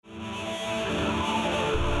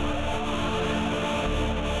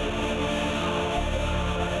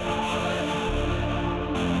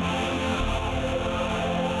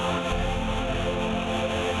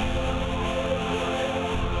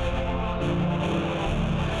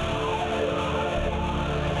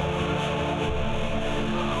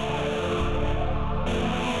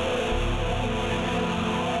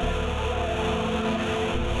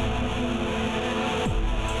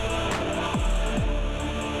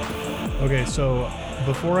Okay, so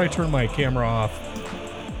before I turn my camera off,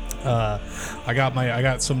 I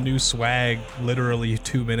got some new swag literally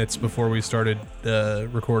 2 minutes before we started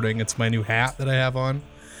recording. It's my new hat that I have on.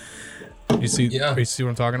 You see what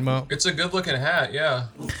I'm talking about? It's a good looking hat, yeah.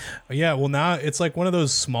 Yeah, well now it's like one of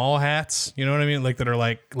those small hats, you know what I mean? Like that are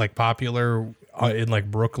like popular in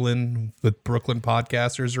like Brooklyn with Brooklyn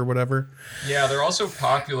podcasters or whatever. Yeah, they're also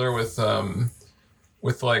popular with like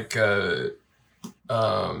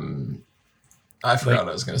I forgot what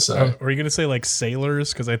I was gonna say. Are you gonna say like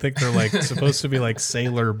sailors? Because I think they're like supposed to be like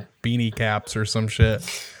sailor beanie caps or some shit.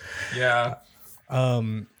 Yeah.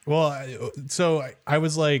 Well, so I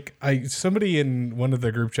was like, somebody in one of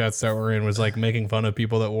the group chats that we're in was like making fun of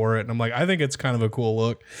people that wore it, and I'm like, I think it's kind of a cool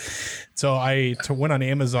look. So I went on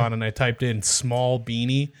Amazon and I typed in small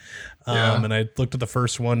beanie, and I looked at the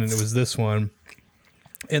first one and it was this one.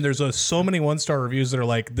 And there's so many 1-star reviews that are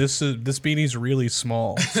like, this beanie's really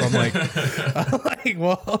small. So I'm like,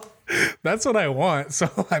 well, that's what I want.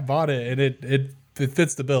 So I bought it, and it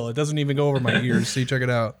fits the bill. It doesn't even go over my ears. See, check it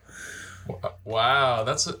out. Wow,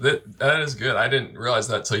 that is good. I didn't realize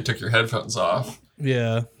that until you took your headphones off.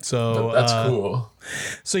 Yeah, so that's cool.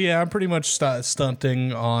 So yeah, I'm pretty much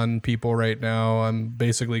stunting on people right now. I'm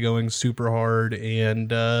basically going super hard,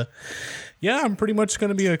 and yeah, I'm pretty much going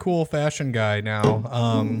to be a cool fashion guy now.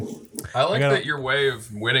 I like that your way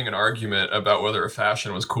of winning an argument about whether a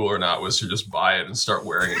fashion was cool or not was to just buy it and start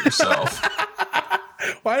wearing it yourself.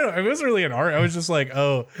 Well, it wasn't really an art. I was just like,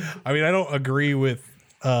 I don't agree with.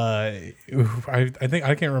 I think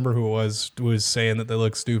I can't remember who it was saying that they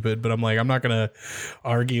look stupid, but I'm like, I'm not gonna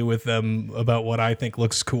argue with them about what I think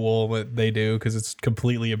looks cool, what they do, because it's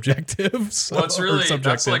completely objective. So, well, it's really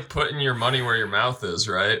that's like putting your money where your mouth is,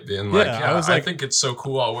 right? Being like, I think it's so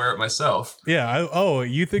cool, I'll wear it myself. Yeah.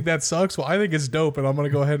 You think that sucks? Well, I think it's dope, and I'm gonna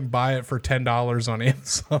go ahead and buy it for $10 on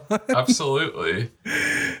Amazon. Absolutely.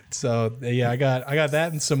 So yeah, I got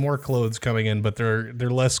that and some more clothes coming in, but they're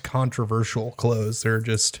less controversial clothes. They're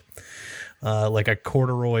just like a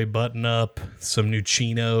corduroy button up, some new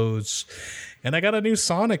chinos, and I got a new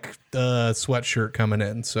Sonic sweatshirt coming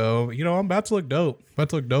in. So I'm about to look dope. About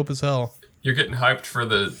to look dope as hell. You're getting hyped for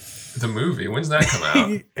the movie. When's that come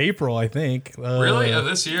out? April, I think. Really?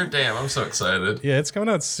 This year? Damn, I'm so excited. Yeah, it's coming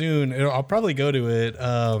out soon. I'll probably go to it.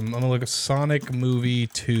 I'm gonna look at Sonic movie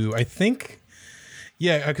 2. I think.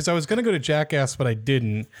 Yeah, because I was going to go to Jackass, but I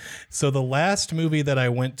didn't. So the last movie that I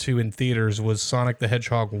went to in theaters was Sonic the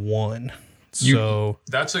Hedgehog 1. So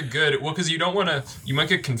that's a good... Well, because you don't want to... You might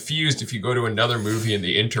get confused if you go to another movie in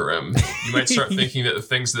the interim. You might start thinking that the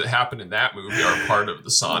things that happen in that movie are part of the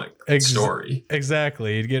Sonic story.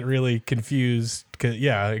 Exactly. You'd get really confused.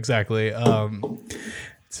 Yeah, exactly.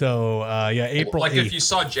 So April 8th. If you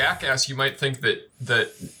saw Jackass, you might think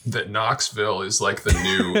that Knoxville is like the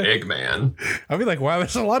new Eggman. I'd be like, wow,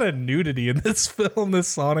 there's a lot of nudity in this film, this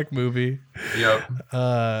Sonic movie. Yep.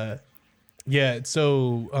 The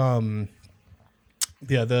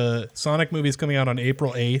Sonic movie is coming out on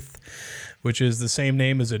April 8th, which is the same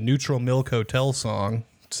name as a Neutral Milk Hotel song.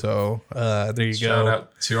 So there you go. Shout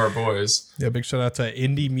out to our boys. Yeah, big shout out to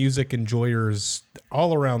indie music enjoyers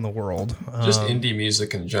all around the world. Just indie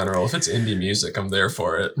music in general. If it's indie music, I'm there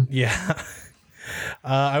for it. Yeah.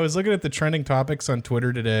 I was looking at the trending topics on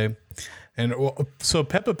Twitter today. And so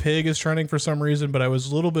Peppa Pig is trending for some reason, but I was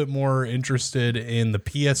a little bit more interested in the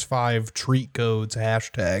PS5 treat codes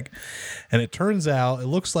hashtag. And it turns out it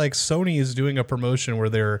looks like Sony is doing a promotion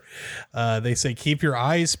where they say keep your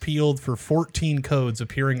eyes peeled for 14 codes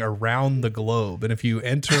appearing around the globe. And if you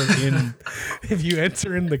enter in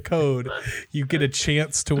the code, you get a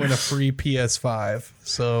chance to win a free PS5.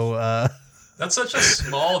 So that's such a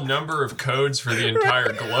small number of codes for the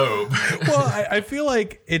entire globe. Well, I feel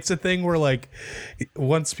like it's a thing where, like,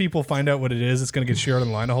 once people find out what it is, it's going to get shared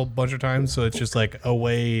online a whole bunch of times. So it's just like a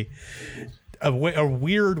weird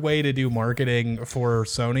way to do marketing for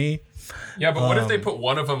Sony. Yeah, but what if they put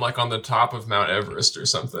one of them like on the top of Mount Everest or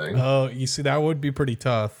something? Oh, you see, that would be pretty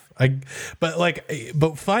tough.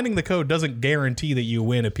 But finding the code doesn't guarantee that you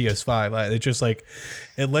win a PS5. It's just like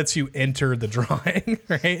it lets you enter the drawing,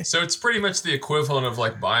 right? So it's pretty much the equivalent of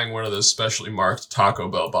like buying one of those specially marked Taco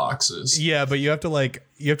Bell boxes. Yeah, but you have to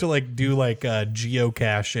do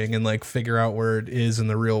geocaching and like figure out where it is in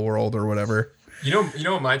the real world or whatever. You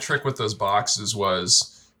know what my trick with those boxes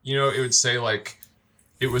was? It would say like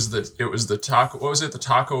it was the Taco, what was it? The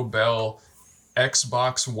Taco Bell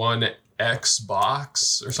Xbox One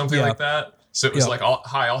Xbox or something like that. So it was like,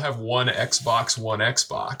 I'll have one Xbox, one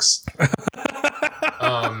Xbox.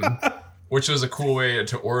 which was a cool way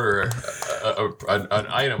to order an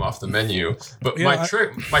item off the menu. But my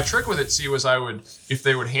trick with it, was I would, if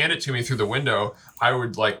they would hand it to me through the window, I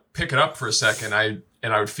would like pick it up for a second. I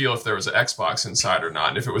would feel if there was an Xbox inside or not.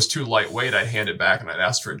 And if it was too lightweight, I'd hand it back and I'd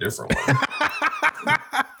ask for a different one.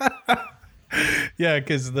 Yeah,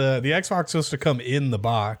 because the Xbox is supposed to come in the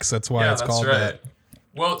box. That's why it's called that.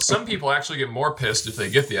 Well, some people actually get more pissed if they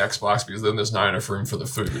get the Xbox because then there's not enough room for the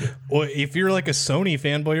food. Well, if you're like a Sony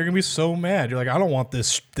fanboy, you're gonna be so mad. You're like, I don't want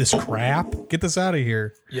this crap. Get this out of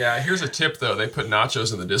here. Yeah, here's a tip though. They put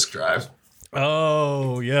nachos in the disk drive.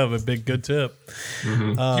 Oh, yeah, a big tip. Mm-hmm.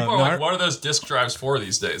 People are like, what are those disk drives for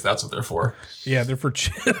these days? That's what they're for. Yeah, they're for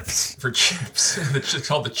chips. For chips. It's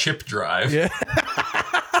called the chip drive. Yeah.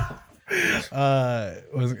 I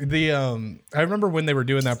remember when they were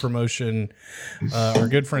doing that promotion, our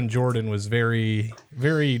good friend Jordan was very,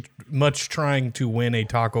 very much trying to win a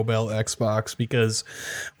Taco Bell Xbox because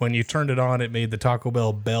when you turned it on, it made the Taco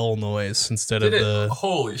Bell bell noise instead of the.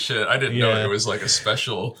 Holy shit! I didn't know it was like a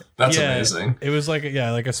special. That's amazing. It was like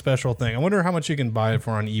like a special thing. I wonder how much you can buy it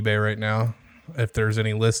for on eBay right now. If there's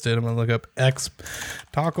any listed, I'm gonna look up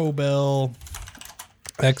Taco Bell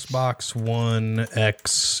Xbox One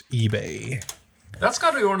X eBay. That's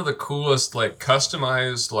got to be one of the coolest, like,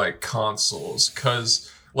 customized, like, consoles.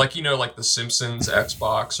 Because, like, like the Simpsons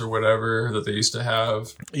Xbox or whatever that they used to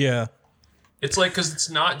have. Yeah. It's like, because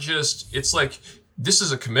it's not just, it's like, this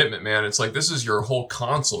is a commitment, man. It's like, this is your whole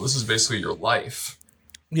console. This is basically your life.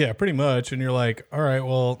 Yeah, pretty much. And you're like, all right,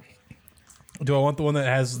 well, do I want the one that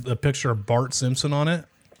has the picture of Bart Simpson on it?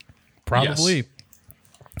 Probably.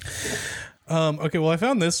 Yes. Okay, well, I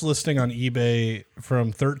found this listing on eBay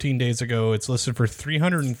from 13 days ago. It's listed for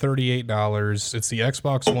 $338. It's the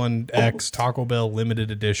Xbox One X Taco Bell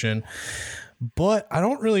limited edition. But I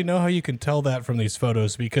don't really know how you can tell that from these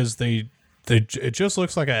photos because it just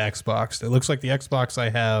looks like an Xbox. It looks like the Xbox I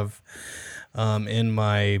have in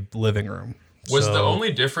my living room. Was the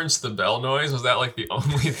only difference the bell noise? Was that like the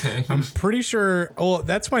only thing? I'm pretty sure. Oh,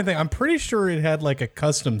 that's my thing. I'm pretty sure it had like a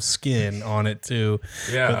custom skin on it too.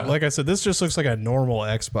 Yeah. But like I said, this just looks like a normal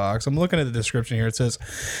Xbox. I'm looking at the description here. It says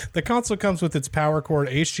the console comes with its power cord,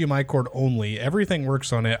 HDMI cord only. Everything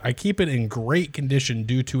works on it. I keep it in great condition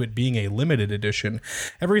due to it being a limited edition.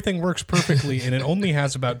 Everything works perfectly, and it only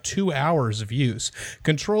has about 2 hours of use.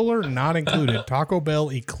 Controller not included. Taco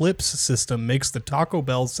Bell Eclipse system makes the Taco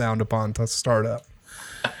Bell sound upon startup.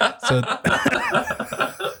 So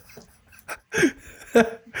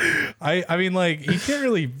I mean, like, you can't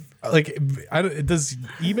really like. Does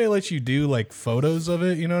eBay let you do like photos of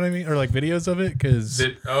it? You know what I mean, or like videos of it? Because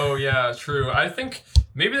oh yeah, true. I think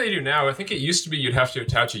maybe they do now. I think it used to be you'd have to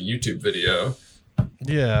attach a YouTube video.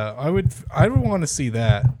 Yeah, I would want to see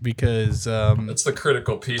that because that's the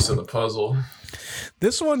critical piece of the puzzle.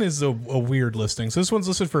 This one is a weird listing. So this one's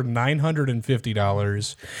listed for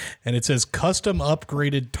 $950, and it says custom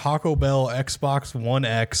upgraded Taco Bell Xbox One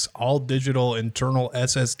X all digital internal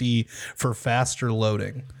SSD for faster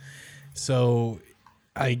loading. So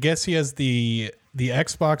I guess he has the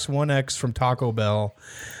Xbox One X from Taco Bell,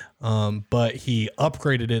 but he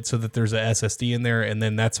upgraded it so that there's a SSD in there, and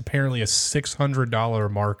then that's apparently a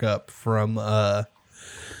 $600 markup from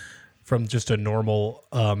just a normal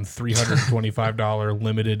 $325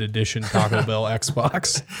 limited edition Taco Bell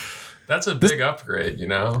Xbox. That's a big upgrade, you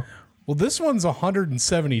know? Well, this one's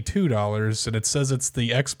 $172, and it says it's the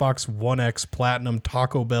Xbox One X Platinum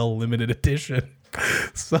Taco Bell limited edition.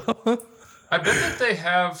 So I bet that they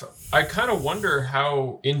have... I kind of wonder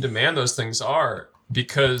how in demand those things are,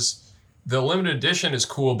 because the limited edition is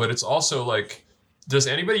cool, but it's also like, does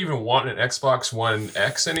anybody even want an Xbox One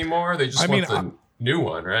X anymore? They just want the new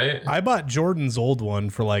one, right? I bought Jordan's old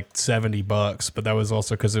one for like $70, but that was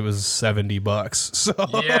also because it was $70. So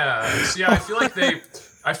yeah, see, I feel like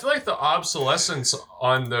the obsolescence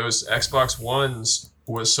on those Xbox Ones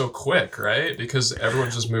was so quick, right? Because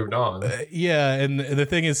everyone just moved on. Yeah, and the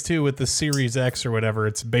thing is too with the Series X or whatever,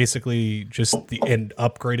 it's basically just an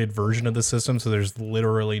upgraded version of the system, so there's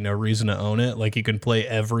literally no reason to own it. Like, you can play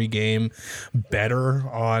every game better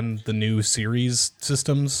on the new Series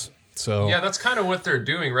systems. So yeah, that's kind of what they're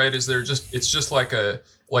doing, right? It's just like a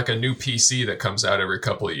new PC that comes out every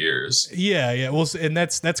couple of years. Yeah. Well, and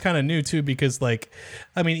that's kind of new too, because like,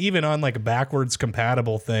 I mean, even on like backwards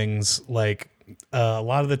compatible things, like a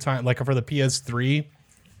lot of the time, like for the PS3,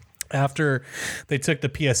 after they took the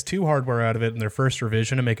PS2 hardware out of it in their first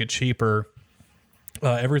revision to make it cheaper,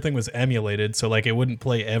 everything was emulated, so like it wouldn't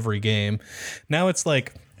play every game. Now it's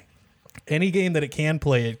like, any game that it can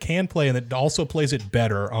play, and it also plays it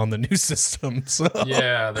better on the new system. So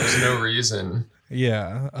yeah, there's no reason.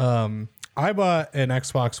 Yeah. I bought an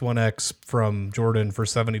Xbox One X from Jordan for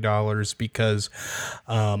 $70 because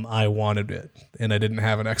I wanted it and I didn't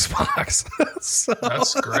have an Xbox. So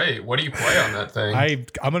That's great. What do you play on that thing?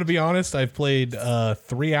 I'm going to be honest. I've played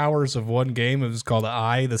 3 hours of one game. It was called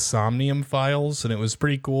the Somnium Files, and it was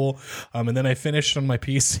pretty cool. And then I finished on my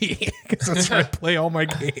PC because that's where I play all my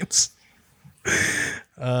games.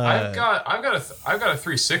 I've got a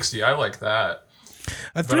 360. I like that.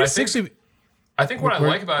 A 360. I think what I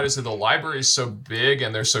like about it is that the library is so big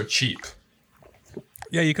and they're so cheap.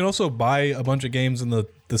 Yeah, you can also buy a bunch of games in the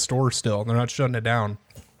store still. They're not shutting it down.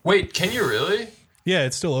 Wait, can you really? Yeah,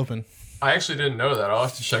 it's still open. I actually didn't know that. I'll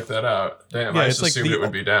have to check that out. Damn, Yeah, I just assumed it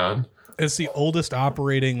would be down. It's the oldest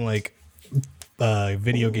operating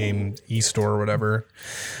video game e-store or whatever.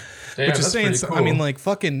 Damn, Which is that's saying, pretty cool. I mean, like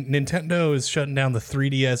fucking Nintendo is shutting down the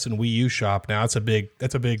 3DS and Wii U shop now. That's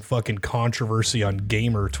a big fucking controversy on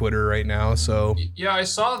gamer Twitter right now. So yeah, I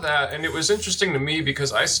saw that, and it was interesting to me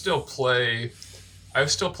because I still play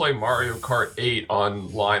Mario Kart 8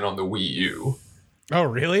 online on the Wii U. Oh,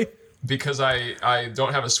 really? Because I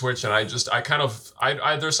don't have a Switch, and I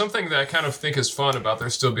there's something that I kind of think is fun about there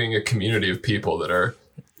still being a community of people that are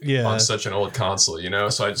on such an old console, you know?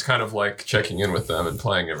 So I just kind of like checking in with them and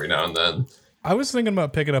playing every now and then. I was thinking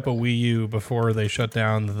about picking up a Wii U before they shut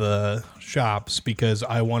down the shops because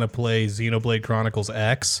I want to play Xenoblade Chronicles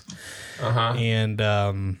X. And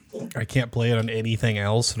I can't play it on anything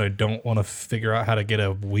else, and I don't want to figure out how to get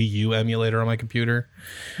a Wii U emulator on my computer.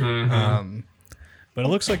 But it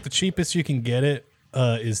looks like the cheapest you can get it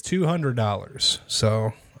is $200.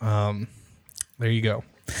 So there you go.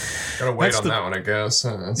 Gotta wait on that one, I guess.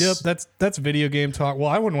 Yep, that's video game talk. Well,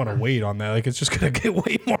 I wouldn't want to wait on that. Like, it's just gonna get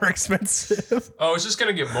way more expensive. Oh, it's just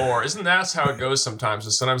gonna get more. Isn't that how it goes sometimes?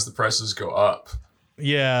 Is sometimes the prices go up.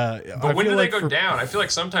 Yeah, but when do they go down? I feel like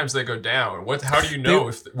sometimes they go down. How do you know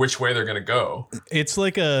which way they're gonna go? It's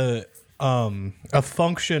like a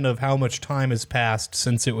function of how much time has passed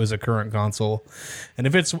since it was a current console. And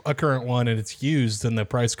if it's a current one and it's used, then the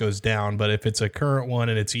price goes down. But if it's a current one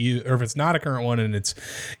and it's used, or if it's not a current one and it's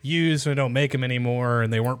used and they don't make them anymore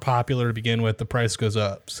and they weren't popular to begin with, the price goes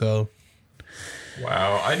up. So,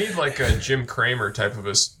 wow, I need like a Jim Cramer type of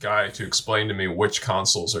a guy to explain to me which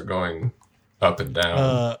consoles are going up and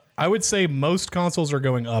down. I would say most consoles are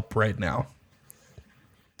going up right now.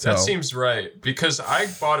 That seems right, because I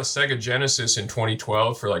bought a Sega Genesis in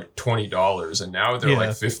 2012 for like $20, and now they're like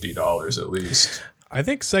 $50 at least. I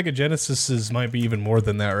think Sega Genesises might be even more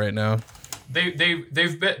than that right now.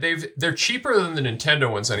 They're cheaper than the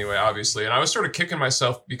Nintendo ones anyway, obviously. And I was sort of kicking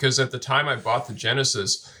myself because at the time I bought the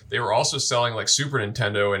Genesis, they were also selling like Super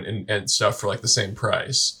Nintendo and stuff for like the same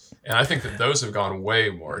price. And I think that those have gone way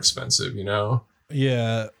more expensive, you know?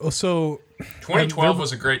 Yeah. So 2012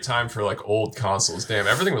 was a great time for like old consoles. Damn,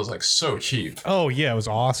 everything was like so cheap. Oh yeah, it was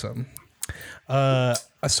awesome.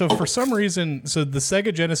 So for some reason, the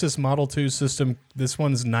Sega Genesis Model 2 system, this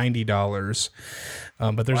one's $90.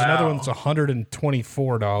 But there's another one that's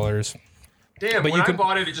 $124. Damn, but when I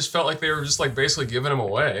bought it, it just felt like they were just like basically giving them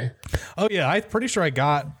away. Oh yeah, I'm pretty sure I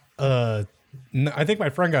got I think my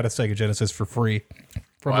friend got a Sega Genesis for free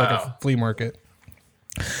from like a flea market.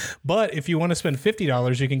 But if you want to spend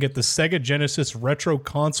 $50, you can get the Sega Genesis Retro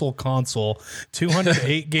Console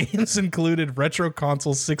 208 games included, Retro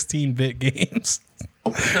Console 16-bit games.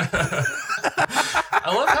 I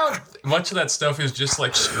love how much of that stuff is just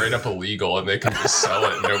like straight up illegal and they can just sell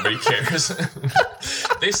it and nobody cares.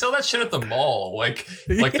 They sell that shit at the mall. Like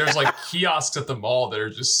there's like kiosks at the mall that are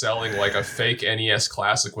just selling like a fake NES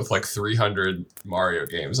Classic with like 300 Mario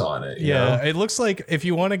games on it. You know? It looks like if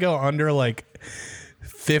you want to go under like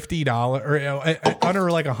 $50 or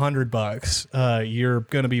under like $100, you're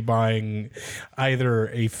going to be buying either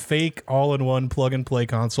a fake all-in-one plug-and-play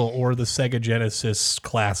console or the Sega Genesis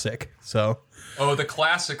Classic. So, the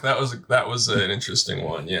Classic, that was an interesting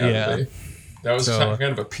one. Yeah. That was kind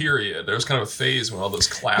of a period. There was kind of a phase when all those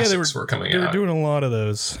classics were coming out. They were doing a lot of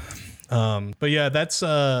those. But yeah, that's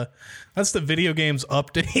the video games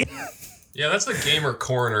update. Yeah, that's the gamer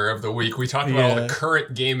corner of the week. We talked about all the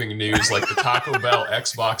current gaming news, like the Taco Bell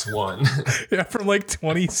Xbox One. Yeah, from like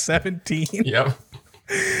 2017. Yep.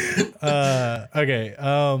 Okay.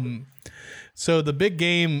 So the big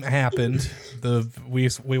game happened.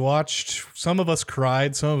 We watched. Some of us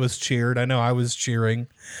cried. Some of us cheered. I know I was cheering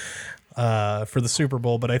for the Super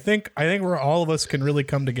Bowl, but I think where all of us can really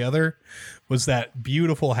come together was that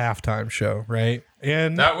beautiful halftime show, right?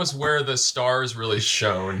 And that was where the stars really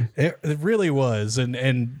shone. It really was,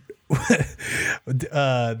 and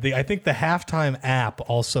I think the halftime app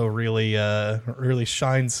also really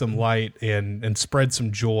shines some light and spread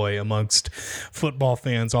some joy amongst football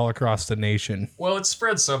fans all across the nation. Well, it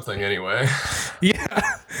spread something anyway.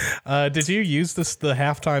 Yeah. Did you use the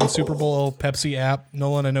halftime Super Bowl Pepsi app,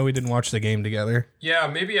 Nolan? I know we didn't watch the game together. Yeah,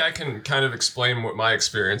 maybe I can kind of explain what my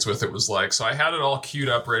experience with it was like. So I had it all queued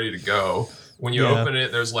up, ready to go. When you open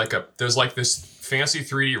it, there's like this fancy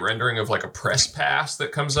 3D rendering of like a press pass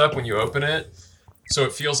that comes up when you open it. So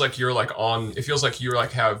it feels like you're like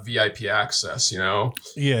have VIP access, you know?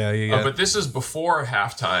 Yeah. But this is before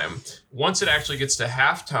halftime. Once it actually gets to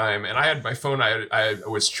halftime, and I had my phone, I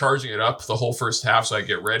was charging it up the whole first half, so I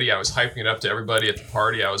get ready. I was hyping it up to everybody at the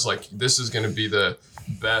party. I was like, this is going to be the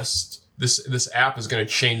best. This app is going to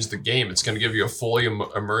change the game. It's going to give you a fully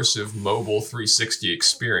immersive mobile 360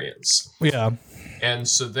 experience. Yeah. And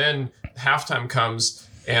so then halftime comes,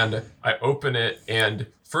 and I open it, and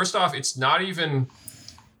first off, it's not even...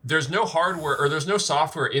 There's no hardware or there's no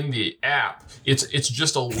software in the app. It's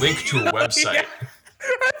just a link to a website. Yeah.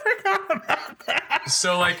 I forgot about that.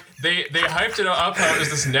 So like they hyped it up how it was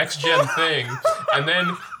this next gen thing, and then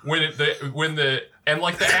when the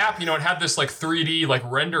app, you know, it had this like 3D like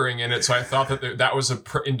rendering in it, so I thought that was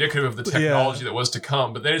indicative of the technology that was to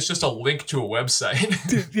come. But then it's just a link to a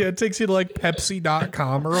website. Yeah, it takes you to like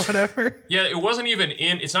Pepsi.com or whatever. Yeah, it wasn't even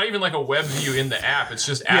it's not even like a web view in the app. It's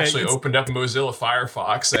just actually opened up Mozilla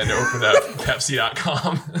Firefox and opened up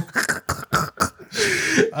Pepsi.com.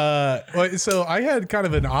 So I had kind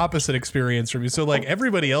of an opposite experience from you. So like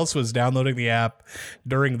everybody else was downloading the app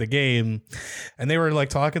during the game, and they were like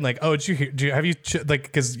talking like, "Oh,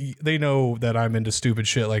 because they know that I'm into stupid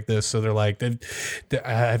shit like this." So they're like,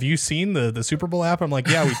 "Have you seen the Super Bowl app?" I'm like,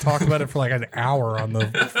 "Yeah, we talked about it for like an hour on the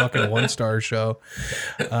fucking 1-star show."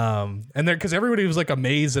 And there, because everybody was like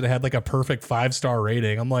amazed that it had like a perfect 5-star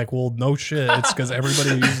rating. I'm like, "Well, no shit. It's because everybody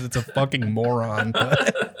who uses it's a fucking moron."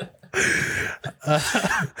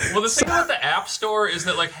 Well, the thing about the App Store is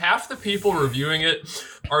that like half the people reviewing it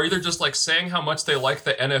are either just like saying how much they like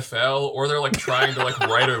the NFL, or they're like trying to like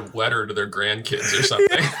write a letter to their grandkids or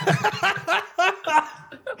something.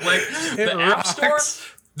 Like the App Store.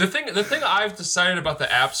 The thing I've decided about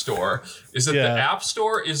the App Store is that the App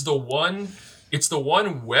Store is the one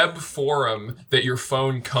web forum that your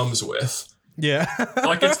phone comes with. Yeah.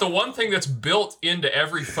 Like it's the one thing that's built into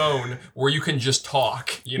every phone where you can just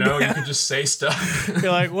talk, you know, you can just say stuff.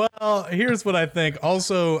 You're like, well, here's what I think.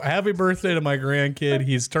 Also, happy birthday to my grandkid.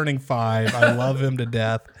 He's turning 5. I love him to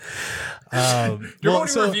death. You remember when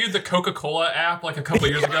we reviewed the Coca-Cola app like a couple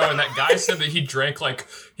of years ago, and that guy said that he drank like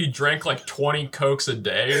 20 Cokes a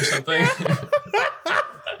day or something?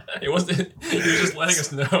 He was just letting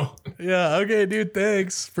us know. Yeah. Okay, dude.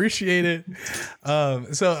 Thanks. Appreciate it.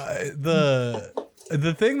 So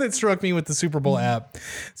the thing that struck me with the Super Bowl app.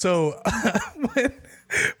 So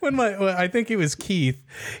when I think it was Keith,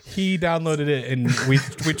 he downloaded it, and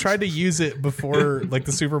we tried to use it before like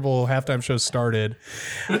the Super Bowl halftime show started.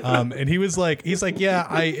 And he's like, yeah,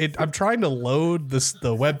 I'm trying to load the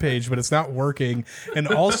webpage, but it's not working. And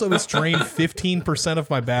also it's drained 15% of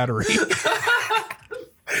my battery.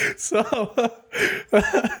 So,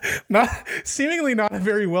 seemingly not a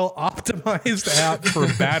very well optimized app for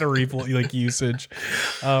battery like usage.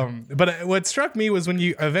 But what struck me was when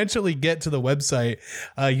you eventually get to the website,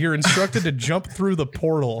 you're instructed to jump through the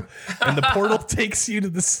portal, and the portal takes you to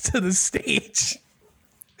the stage.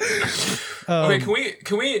 Okay,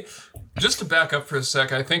 can we just to back up for a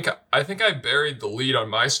sec? I think I buried the lead on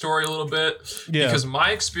my story a little bit because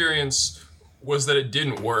my experience was that it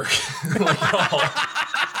didn't work like at all.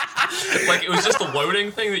 Like it was just the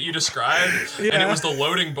loading thing that you described, and it was the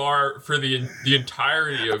loading bar for the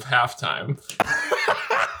entirety of halftime.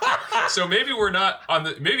 So maybe we're not on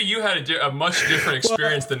the. Maybe you had a much different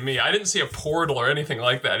experience than me. I didn't see a portal or anything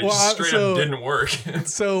like that. It just straight up didn't work.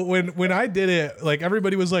 So when I did it, like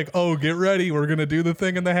everybody was like, "Oh, get ready, we're gonna do the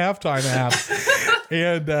thing in the halftime app."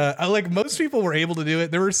 And like most people were able to do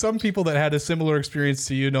it. There were some people that had a similar experience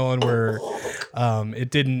to you, Nolan, where it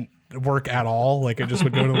didn't work at all. Like it just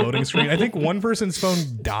would go to loading screen. I think one person's phone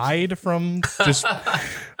died from just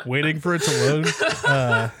waiting for it to load.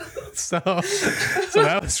 So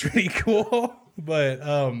that was pretty cool. But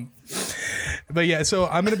yeah, so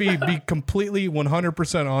I'm gonna be completely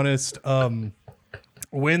 100% honest.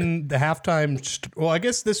 When the halftime, well, I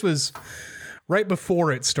guess this was right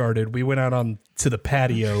before it started. We went out on to the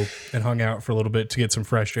patio and hung out for a little bit to get some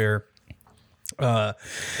fresh air.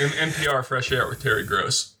 NPR Fresh Air with Terry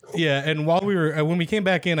Gross. Yeah, and while we were when we came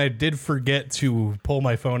back in, I did forget to pull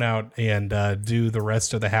my phone out and do the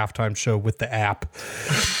rest of the halftime show with the app.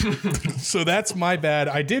 So that's my bad.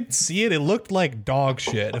 I did see it. It looked like dog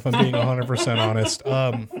shit, if I'm being 100% honest.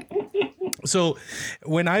 So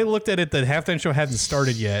when I looked at it, the halftime show hadn't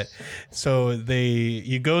started yet. So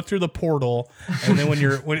you go through the portal, and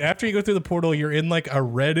then after you go through the portal, you're in like a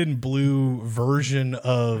red and blue version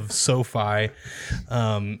of SoFi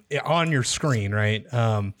on your screen, right?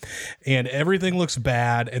 And everything looks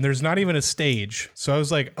bad, and there's not even a stage. So I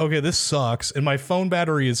was like, okay, this sucks. And my phone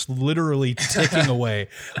battery is literally ticking away.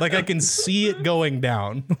 Like I can see it going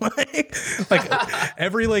down. like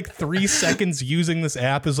every like 3 seconds using this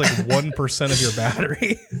app is like 1% of your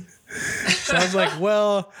battery. So I was like,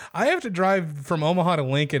 well, I have to drive from Omaha to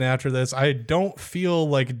Lincoln after this. I don't feel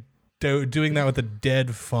like doing that with a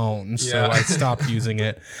dead phone, so I stopped using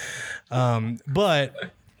it. But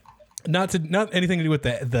not anything to do with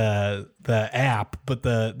the app, but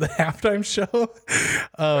the halftime show.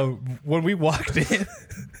 When we walked in,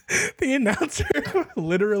 the announcer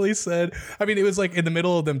literally said, I mean, it was like in the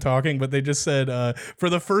middle of them talking, but they just said, for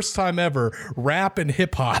the first time ever, rap and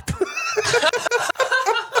hip hop.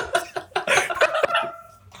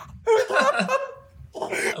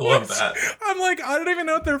 I love that. I'm like, I don't even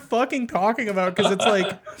know what they're fucking talking about, because it's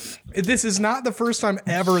like, this is not the first time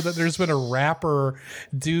ever that there's been a rapper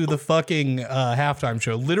do the fucking halftime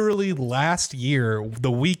show. Literally last year,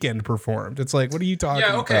 The Weeknd performed. It's like, what are you talking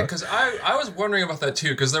about? Yeah, okay, because I was wondering about that too,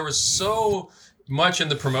 because there was so much in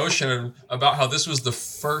the promotion about how this was the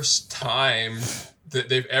first time that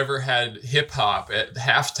they've ever had hip hop at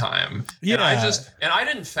halftime. Yeah. And I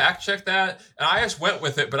didn't fact check that, and I just went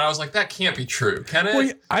with it, but I was like, that can't be true, can it? Well,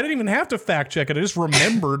 I didn't even have to fact check it. I just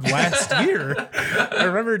remembered last year. I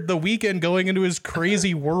remembered The Weeknd going into his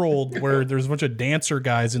crazy world where there's a bunch of dancer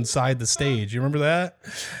guys inside the stage. You remember that?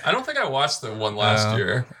 I don't think I watched the one last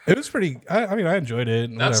year. It was pretty, I mean, I enjoyed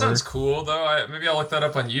it. That sounds cool, though. Maybe I'll look that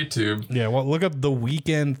up on YouTube. Yeah, well, look up The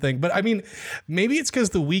Weeknd thing. But I mean, maybe it's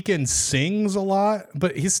because The Weeknd sings a lot,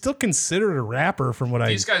 but he's still considered a rapper from what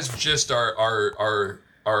These guys just are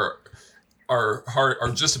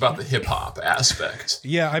just about the hip hop aspect.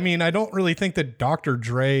 Yeah, I mean, I don't really think that Dr.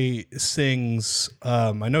 Dre sings.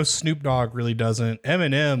 I know Snoop Dogg really doesn't.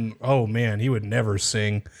 Eminem, oh man, he would never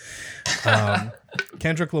sing.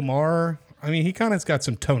 Kendrick Lamar, I mean, he kind of got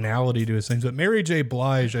some tonality to his things. But Mary J.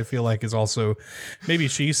 Blige, I feel like, is also, maybe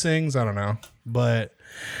she sings. I don't know, but.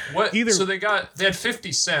 What? So they had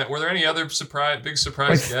 50 Cent. Were there any other big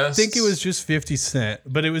surprise guests? I think it was just 50 Cent,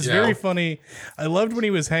 but it was very funny. I loved when he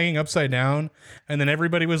was hanging upside down, and then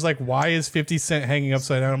everybody was like, "Why is 50 Cent hanging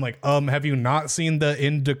upside down?" I'm like, have you not seen the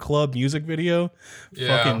In Da Club music video?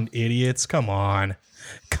 Yeah. Fucking idiots! Come on.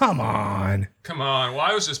 Well,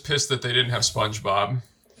 I was just pissed that they didn't have SpongeBob.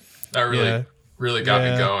 That really got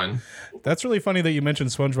me going. That's really funny that you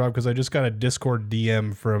mentioned SpongeBob, because I just got a Discord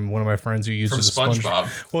DM from one of my friends who uses a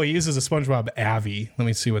SpongeBob. Well, he uses a SpongeBob Avi. Let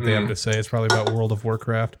me see what they have to say. It's probably about World of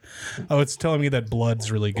Warcraft. Oh, it's telling me that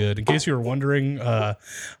Blood's really good. In case you were wondering,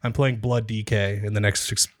 I'm playing Blood DK in the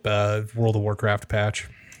next World of Warcraft patch.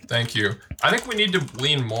 Thank you. I think we need to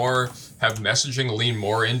have messaging lean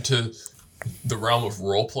more into the realm of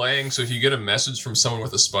role playing. So if you get a message from someone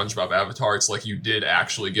with a SpongeBob avatar, it's like you did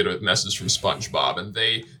actually get a message from SpongeBob, and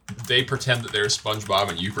they pretend that they're SpongeBob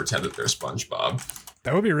and you pretend that they're SpongeBob.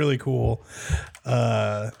 That would be really cool.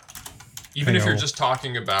 Even if you're just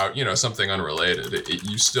talking about, something unrelated,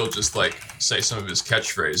 you still just like say some of his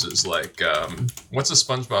catchphrases. Like, what's a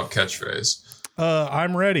SpongeBob catchphrase?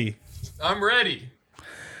 I'm ready. I'm ready.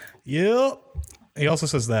 Yep. He also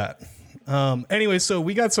says that. Anyway, so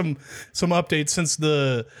we got some updates since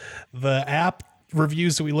the app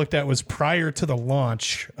reviews that we looked at was prior to the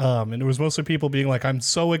launch, and it was mostly people being like, "I'm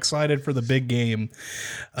so excited for the big game."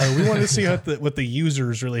 We wanted to see what the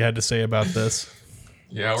users really had to say about this.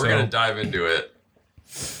 Yeah, we're gonna dive into it.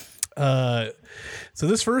 So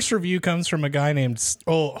this first review comes from a guy named.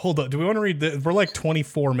 Oh, hold up. Do we want to read? We're like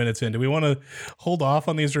 24 minutes in. Do we want to hold off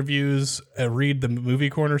on these reviews and read the movie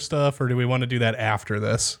corner stuff, or do we want to do that after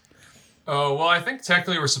this? Oh, well, I think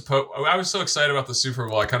technically I was so excited about the Super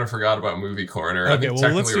Bowl, I kind of forgot about Movie Corner. Okay,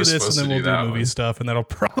 well, let's do this, and then we'll do movie stuff, and that'll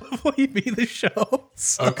probably be the show.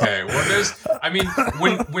 So. Okay, well,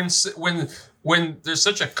 when there's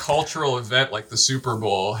such a cultural event like the Super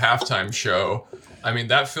Bowl halftime show, I mean,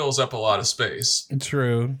 that fills up a lot of space.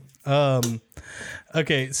 True.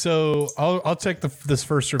 Okay, so I'll check this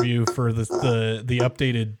first review for the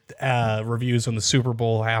updated reviews on the Super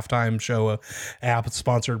Bowl halftime show app. It's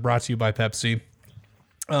brought to you by Pepsi.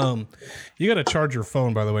 You got to charge your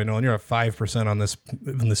phone, by the way, Nolan. You're at 5% on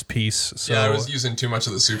this piece. So. Yeah, I was using too much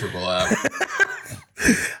of the Super Bowl app.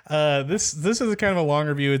 This is a kind of a long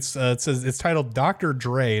review. It says it's titled Dr.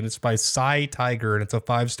 Dre, and it's by Cy Tiger, and it's a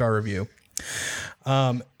 5-star review.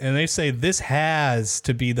 And they say this has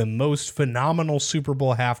to be the most phenomenal Super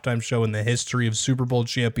Bowl halftime show in the history of Super Bowl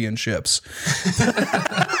championships.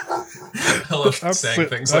 I love saying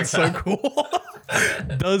things like that. That's so cool.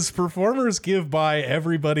 Does performers give by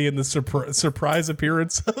everybody in the surprise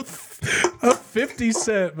appearance of 50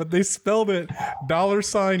 Cent, but they spelled it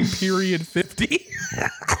 $50?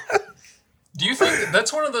 Do you think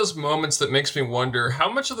that's one of those moments that makes me wonder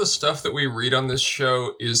how much of the stuff that we read on this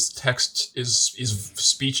show is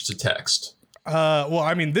speech to text? Well,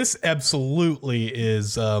 I mean, this absolutely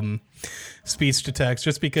is speech to text,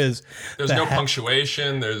 just because there's no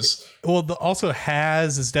punctuation. Also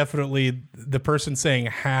has is definitely the person saying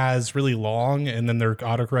has really long, and then they're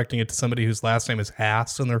autocorrecting it to somebody whose last name is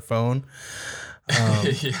Hass on their phone.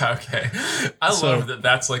 Yeah, okay. I love that.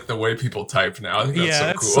 That's like the way people type now. I think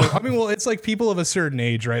that's so cool. I mean, well, it's like people of a certain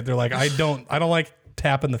age, right? They're like, I don't like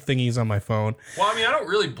tapping the thingies on my phone. Well, I mean, I don't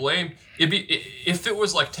really blame. If it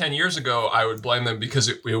was like 10 years ago, I would blame them because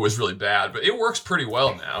it was really bad. But it works pretty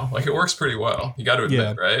well now. Like, it works pretty well. You got to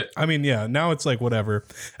admit, right? I mean, yeah. Now it's like whatever.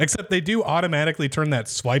 Except they do automatically turn that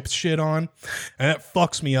swipe shit on, and that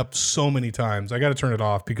fucks me up so many times. I got to turn it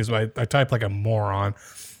off because I type like a moron.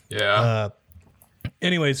 Yeah.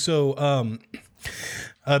 Anyway, so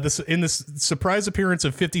this surprise appearance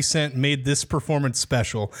of 50 Cent made this performance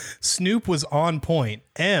special. Snoop was on point.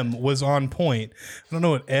 M was on point. I don't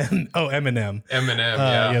know what M. Oh, Eminem.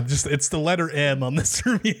 Yeah. Just it's the letter M on this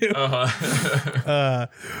review.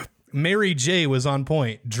 Mary J was on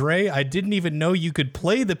point. Dre, I didn't even know you could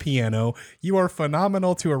play the piano. You are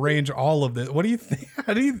phenomenal to arrange all of this. What do you think?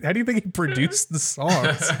 How do you think he produced the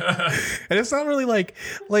songs? And it's not really like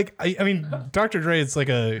I mean, Dr. Dre is like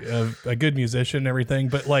a good musician and everything,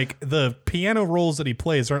 but like the piano rolls that he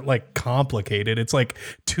plays aren't like complicated. It's like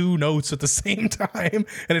 2 notes at the same time,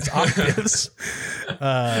 and it's octaves. Dude,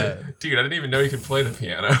 I didn't even know you could play the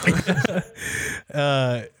piano.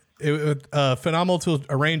 Phenomenal to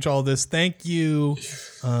arrange all this. Thank you.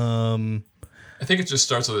 I think it just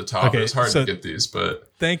starts at the top. Okay, it's hard to get these,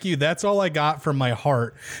 but thank you. That's all I got from my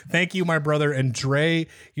heart. Thank you, my brother. And Dre,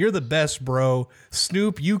 you're the best, bro.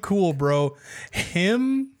 Snoop, you cool, bro.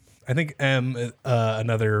 Him, I think M,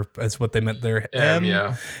 another, that's what they meant there. M,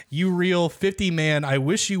 yeah. You real 50 man. I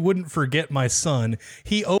wish you wouldn't forget my son.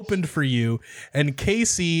 He opened for you. And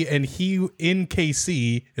Casey and he in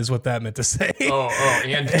KC is what that meant to say. Oh,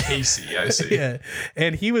 and Casey, I see. Yeah.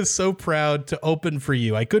 And he was so proud to open for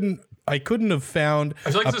you. I couldn't have found.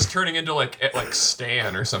 I feel like this is turning into like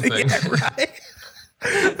Stan or something. Yeah, right.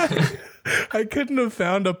 I couldn't have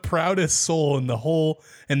found a proudest soul in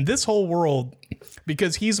this whole world,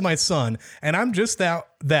 because he's my son, and I'm just that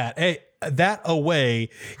away.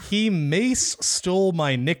 He Mace stole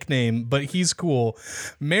my nickname, but he's cool.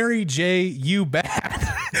 Mary J, you bad.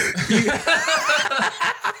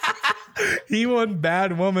 He won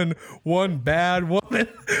bad woman.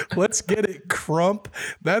 Let's get it, Crump.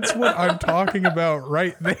 That's what I'm talking about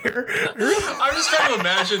right there. I'm just trying to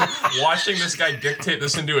imagine watching this guy dictate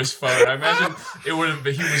this into his phone. I imagine it would have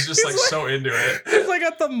been, he was just like so into it. He's like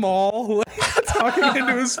at the mall, like, talking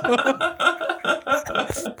into his phone.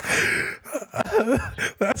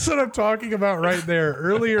 That's what I'm talking about right there.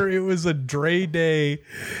 Earlier, it was a Dre Day.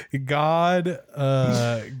 God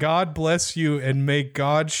bless you, and may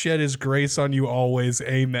God shed his grace on you always.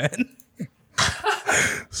 Amen.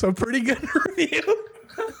 So pretty good review.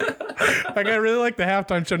 Like, I really like the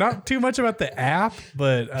halftime show. Not too much about the app,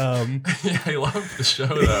 but yeah, I love the show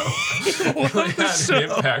though. It really had an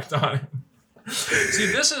impact on it. See,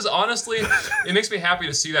 this is honestly, it makes me happy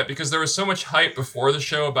to see that, because there was so much hype before the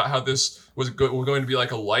show about how this was going to be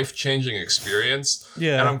like a life-changing experience.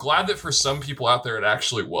 Yeah. And I'm glad that for some people out there it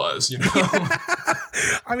actually was, you know?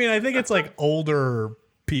 I mean, I think it's like older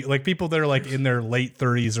like people that are like in their late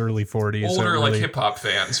 30s, early 40s. Older, really, like hip-hop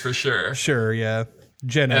fans, for sure. Sure, yeah.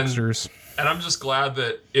 Gen Xers. And I'm just glad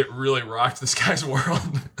that it really rocked this guy's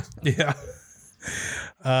world. Yeah.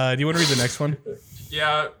 Do you want to read the next one?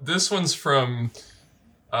 Yeah, this one's from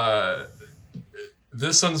Big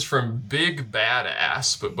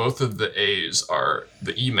Badass, but both of the A's are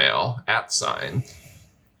the email @.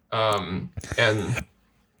 And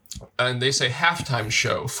they say halftime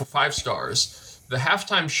show for 5 stars. The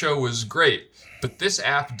halftime show was great, but this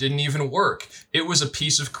app didn't even work. It was a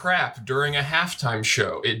piece of crap during a halftime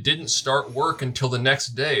show. It didn't start work until the next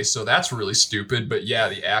day, so that's really stupid. But yeah,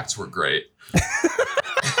 the acts were great.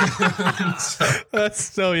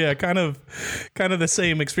 So yeah, kind of the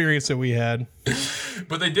same experience that we had.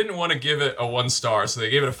 But they didn't want to give it a 1 star, so they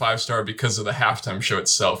gave it a 5 star because of the halftime show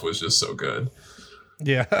itself was just so good.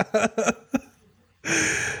 Yeah.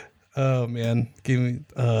 Oh man, give me.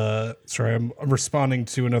 Sorry, I'm responding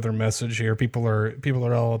to another message here. People are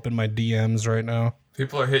all up in my DMs right now.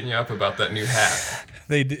 People are hitting you up about that new hat.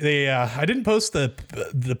 They I didn't post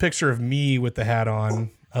the picture of me with the hat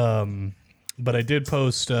on. But I did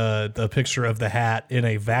post the picture of the hat in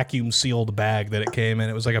a vacuum sealed bag that it came in.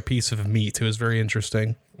 It was like a piece of meat. It was very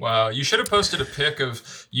interesting. Wow, you should have posted a pic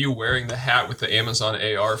of you wearing the hat with the Amazon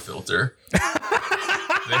AR filter.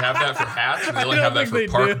 They have that for hats, and they only have that for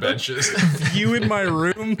park benches. View in my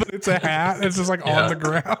room, but it's a hat. It's just like on the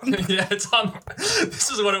ground. Yeah, it's on. This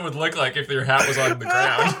is what it would look like if your hat was on the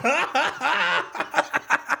ground.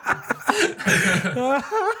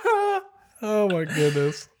 Oh my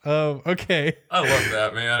goodness. Okay. I love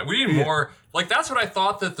that, man. We need more. Like, that's what I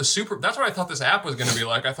thought that's what I thought this app was going to be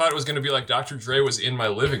like. I thought it was going to be like Dr. Dre was in my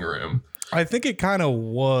living room. I think it kind of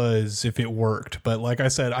was if it worked, but like I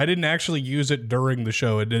said, I didn't actually use it during the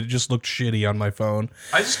show. It just looked shitty on my phone.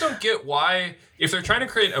 I just don't get why, if they're trying to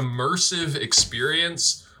create immersive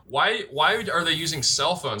experience, why are they using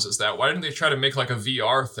cell phones as that? Why didn't they try to make like a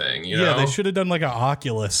VR thing? You know? They should have done like an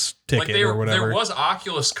Oculus ticket or whatever. There was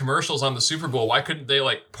Oculus commercials on the Super Bowl. Why couldn't they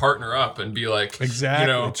like partner up and be like,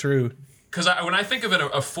 exactly, true. Because when I think of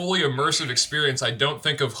a fully immersive experience, I don't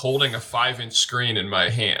think of holding a 5-inch screen in my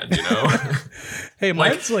hand, you know? Hey,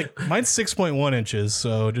 mine's 6.1 inches,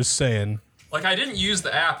 so just saying. Like, I didn't use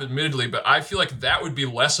the app, admittedly, but I feel like that would be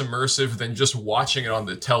less immersive than just watching it on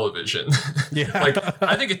the television. Yeah. Like,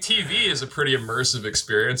 I think a TV is a pretty immersive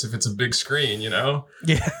experience if it's a big screen, you know?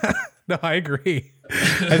 Yeah. No, I agree.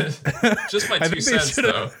 Just my 2 cents,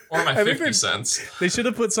 though. Or my 50 cents. They should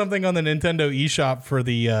have put something on the Nintendo eShop for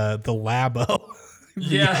the Labo.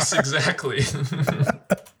 Yes, exactly.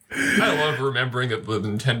 I love remembering that the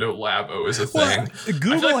Nintendo Labo is a thing. Well,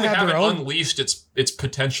 Google I feel like we had haven't their own unleashed its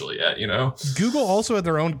potential yet, you know? Google also had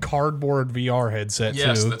their own cardboard VR headset, too.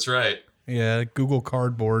 Yes, that's right. Yeah, Google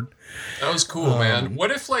Cardboard. That was cool, man.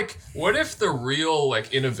 What if the real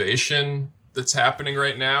like innovation that's happening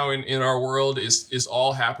right now in our world is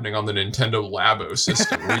all happening on the Nintendo Labo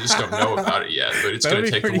system? We just don't know about it yet, but it's going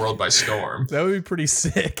to take the world by storm. That would be pretty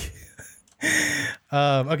sick.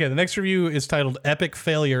 Okay, the next review is titled Epic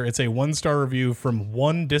Failure. It's a 1-star review from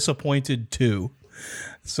One Disappointed 2.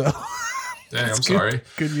 So Dang, I'm sorry.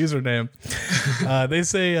 Good username. They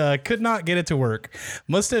say, could not get it to work.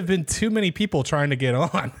 Must have been too many people trying to get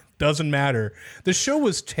on. Doesn't matter. The show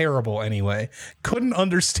was terrible anyway. Couldn't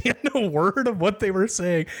understand a word of what they were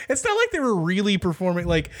saying. It's not like they were really performing.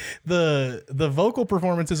 Like the vocal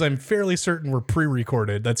performances, I'm fairly certain were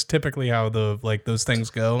pre-recorded. That's typically how those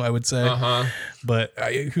things go, I would say. But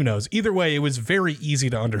who knows? Either way, it was very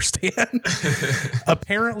easy to understand.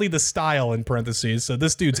 Apparently the style in parentheses. So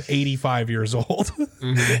this dude's 85 years old.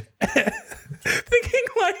 Thinking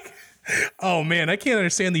like, oh man, I can't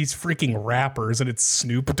understand these freaking rappers, and it's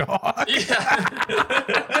Snoop Dogg. Yeah.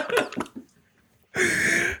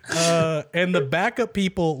 And the backup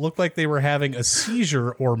people looked like they were having a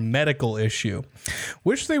seizure or medical issue.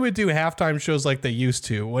 Wish they would do halftime shows like they used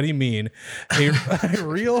to. What do you mean? A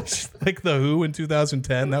real, like The Who in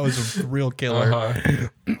 2010? That was a real killer.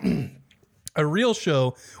 A real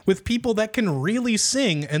show with people that can really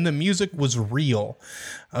sing, and the music was real.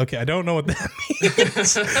 Okay, I don't know what that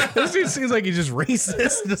means. This dude seems like he's just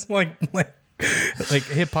racist, just like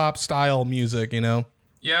hip hop style music, you know?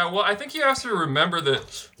 Yeah, well, I think you have to remember that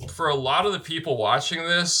for a lot of the people watching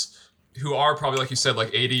this, who are probably, like you said,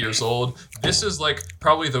 like 80 years old, this is like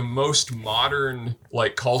probably the most modern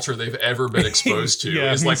like culture they've ever been exposed to.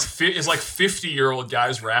 Yeah, it's like 50-year-old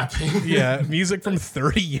guys rapping. Yeah, music from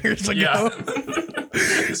 30 years ago. Yeah.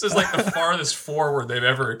 This is like the farthest forward they've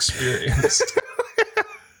ever experienced.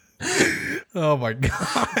 Oh my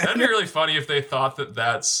god. That'd be really funny if they thought that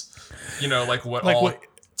that's, you know, like what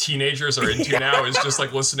teenagers are into now is just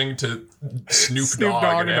like listening to Snoop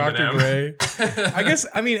Dogg and Dr. Dre. I guess,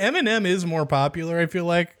 I mean, Eminem is more popular, I feel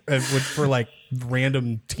like, for like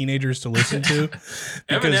random teenagers to listen to.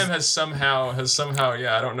 Eminem has somehow,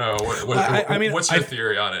 yeah, I don't know. What's your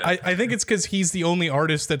theory on it? I think it's because he's the only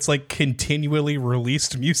artist that's like continually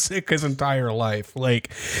released music his entire life.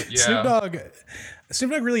 Like Snoop Dogg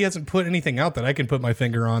really hasn't put anything out that I can put my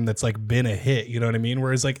finger on that's like been a hit, you know what I mean?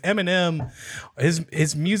 Whereas like Eminem,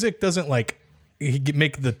 his music doesn't like,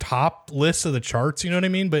 make the top lists of the charts, you know what I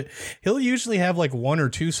mean? But he'll usually have like 1 or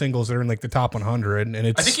 2 singles that are in like the top 100, and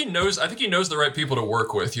it's. I think he knows the right people to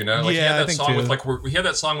work with. You know, like Yeah, he had I that think song too. with like we had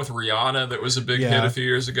that song with Rihanna that was a big hit a few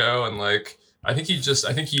years ago, and like I think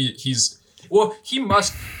he's. Well, he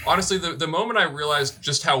must honestly. The moment I realized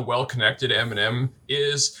just how well connected Eminem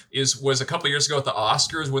was a couple years ago at the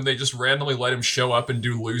Oscars when they just randomly let him show up and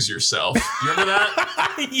do "Lose Yourself." You remember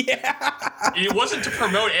that? Yeah. It wasn't to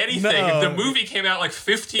promote anything. No. The movie came out like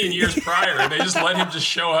 15 years prior, and they just let him just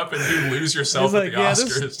show up and do "Lose Yourself" at the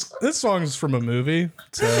Oscars. This song's from a movie,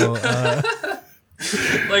 so.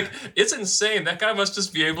 Like, it's insane. That guy must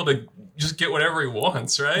just be able to just get whatever he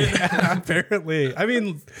wants, right? Yeah, apparently. I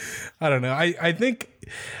mean, I don't know. I think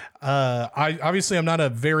I'm not a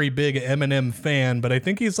very big Eminem fan, but I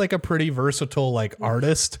think he's like a pretty versatile like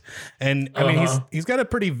artist. And I mean, he's got a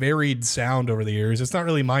pretty varied sound over the years. It's not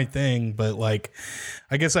really my thing, but like,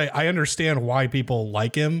 I guess I understand why people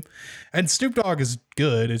like him. And Snoop Dogg is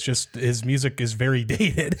good. It's just his music is very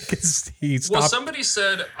dated because he stopped. Well, somebody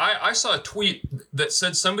said I saw a tweet that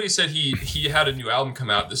said somebody said he had a new album come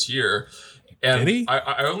out this year. And Did he?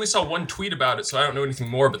 I only saw one tweet about it, so I don't know anything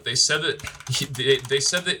more. But they said that they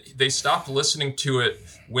said that they stopped listening to it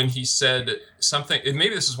when he said something. And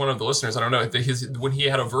maybe this is one of the listeners. I don't know. When he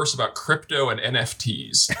had a verse about crypto and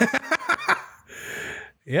NFTs.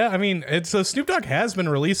 Yeah, I mean, so Snoop Dogg has been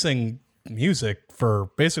releasing music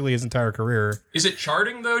for basically his entire career. Is it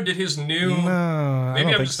charting though? Did his new? No,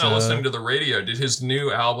 maybe I'm just not listening to the radio. Did his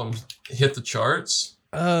new album hit the charts?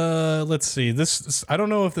 Let's see. This I don't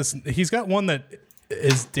know if this. He's got one that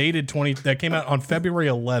is dated that came out on February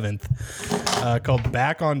 11th, called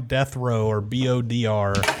 "Back on Death Row" or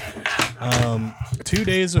BODR. 2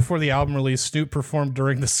 days before the album release, Snoop performed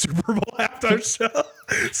during the Super Bowl halftime show.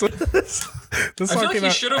 So this I song feel like came he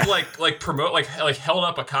out, should have like held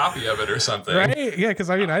up a copy of it or something. right? Yeah, because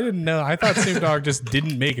I mean, I didn't know. I thought Snoop Dogg just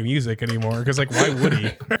didn't make music anymore. Because like, why would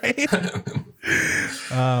he? Right?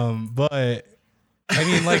 But I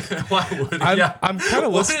mean, like, Why would I'm kind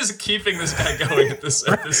of What is keeping this guy going at this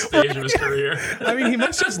stage of his career? I mean, he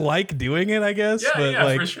must just like doing it, I guess. Yeah, but yeah,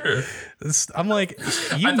 like, for sure. I'm like, you I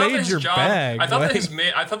thought that made his your job- bag. I thought like-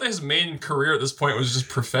 that his main career at this point was just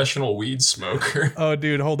professional weed smoker. Oh,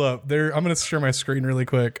 dude, hold up. I'm gonna share my screen really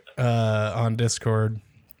quick on Discord.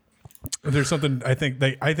 There's something I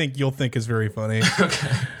think you'll think is very funny. Okay.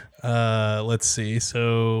 Let's see.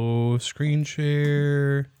 So screen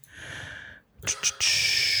share.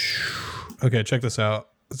 Okay, check this out.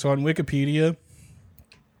 So on Wikipedia,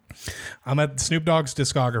 I'm at Snoop Dogg's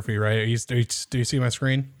discography, right? Do you see my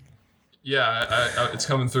screen? Yeah, it's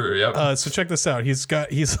coming through. Yep. So check this out. He's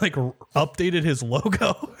like updated his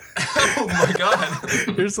logo. Oh my god.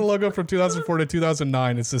 Here's the logo from 2004 to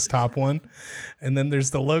 2009. It's this top one, and then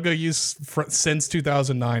there's the logo used since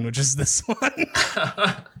 2009, which is this one.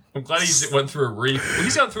 I'm glad he went through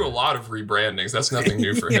he's gone through a lot of rebrandings. That's nothing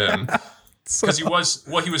new for him. Because he was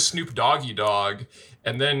Snoop Doggy Dog,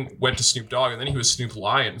 and then went to Snoop Dogg, and then he was Snoop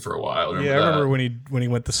Lion for a while. I remember when he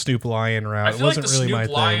went the Snoop Lion route. I feel it wasn't like the really Snoop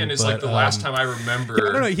my Lion thing, is but, like the last time I remember.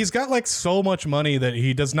 I don't know. He's got like so much money that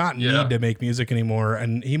he does not need to make music anymore,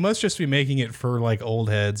 and he must just be making it for like old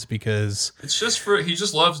heads because it's just he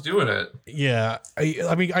just loves doing it. Yeah,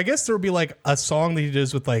 I mean, I guess there would be like a song that he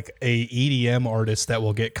does with like a EDM artist that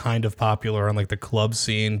will get kind of popular on like the club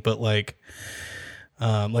scene, but like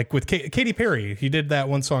with Katy Perry, he did that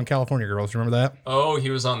one song, California Girls. Remember that? Oh, he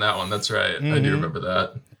was on that one. That's right. I do remember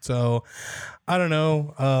that. So, I don't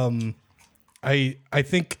know. I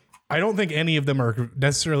don't think any of them are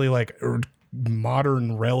necessarily like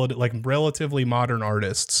relatively modern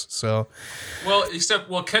artists. So,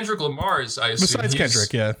 well, Kendrick Lamar is. I assume besides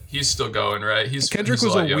Kendrick, yeah, he's still going, right? Kendrick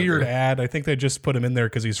was a weird ad. I think they just put him in there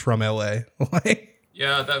because he's from LA.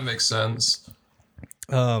 Yeah, that makes sense.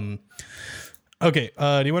 Okay,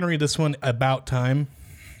 do you want to read this one? About Time.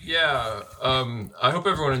 Yeah. I hope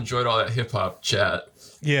everyone enjoyed all that hip hop chat.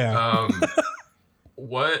 Yeah.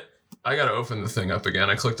 What? I gotta open the thing up again.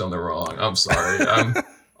 I clicked on the wrong. I'm sorry. I'm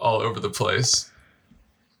all over the place.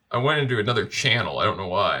 I went into another channel. I don't know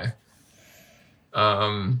why.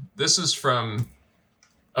 This is from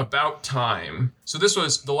About Time. So this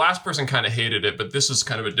was the last person kind of hated it, but this is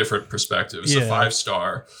kind of a different perspective. It's a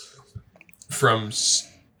 5-star from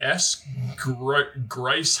S.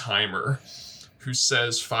 Greisheimer, who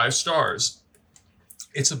says 5 stars.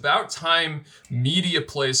 It's about time media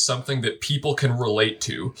plays something that people can relate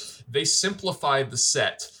to. They simplified the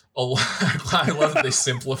set. I love that they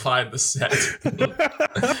simplified the set.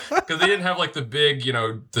 Because they didn't have like the big,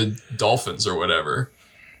 the dolphins or whatever.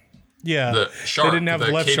 Yeah, The shark. They didn't have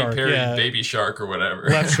the left Katy shark. Perry Yeah, baby shark or whatever.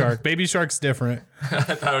 left shark. Baby shark's different. I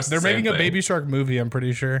thought it was They're the same making a thing. baby shark movie. I'm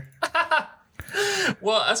pretty sure.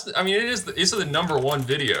 Well, it is the number one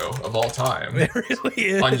video of all time It really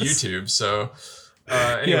is on YouTube. So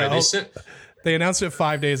anyway, Yeah, they announced it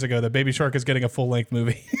 5 days ago that Baby Shark is getting a full length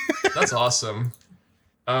movie. that's awesome.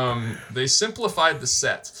 They simplified the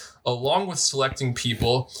set along with selecting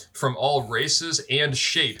people from all races and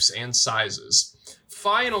shapes and sizes.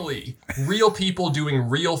 Finally, real people doing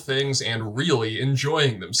real things and really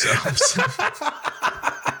enjoying themselves.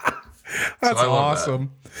 That's I love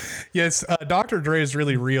awesome. Yes, Dr. Dre is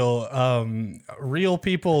really real. Real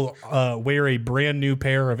people wear a brand new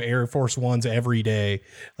pair of Air Force Ones every day,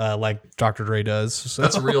 like Dr. Dre does. So.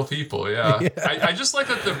 That's real people, yeah. I just like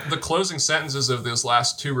that the closing sentences of those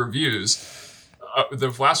last two reviews. The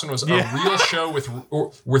last one was a real show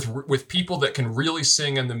with people that can really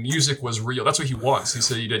sing, and the music was real. That's what he wants. He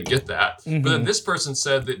said you didn't get that, but then this person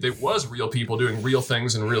said that it was real people doing real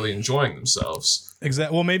things and really enjoying themselves.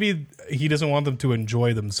 Exactly. Well, maybe he doesn't want them to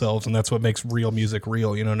enjoy themselves, and that's what makes real music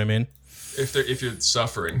real. You know what I mean? If you're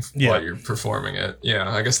suffering while you're performing it,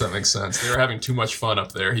 yeah, I guess that makes sense. They were having too much fun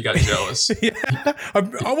up there. He got jealous.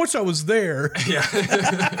 I wish I was there. Yeah.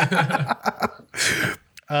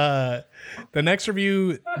 The next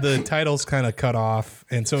review, the title's kind of cut off,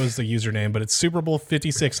 and so is the username, but it's Super Bowl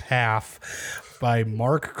 56 half by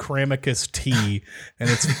Mark Kramicus T, and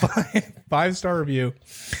it's 5-star review.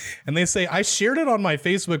 And they say, I shared it on my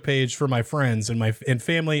Facebook page for my friends and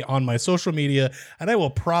family on my social media, and I will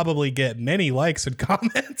probably get many likes and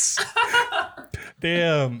comments.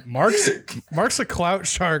 Damn, Mark's a clout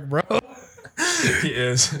shark, bro. He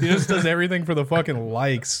is. He just does everything for the fucking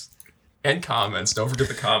likes. And comments. Don't forget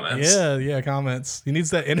the comments. Yeah, comments. He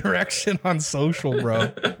needs that interaction on social,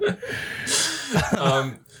 bro.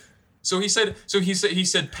 So he said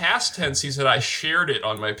past tense. He said I shared it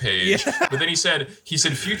on my page, but then he said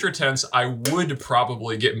future tense. I would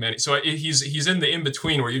probably get many. So he's in the in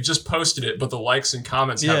between where you just posted it, but the likes and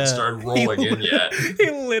comments haven't started rolling in yet. He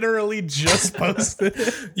literally just posted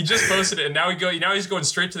it. He just posted it, and now he's going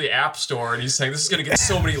straight to the App Store, and he's saying this is going to get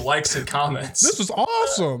so many likes and comments. This was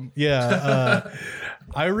awesome. Yeah.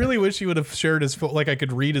 I really wish he would have shared his full, like I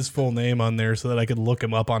could read his full name on there so that I could look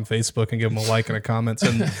him up on Facebook and give him a like and a comment.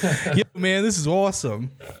 And yeah, man, this is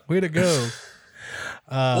awesome. Way to go.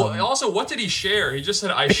 Well, also, what did he share? He just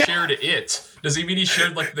said, I shared it. Does he mean he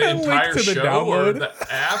shared like the entire link to the show download. or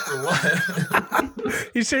the app or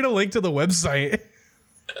what? He shared a link to the website.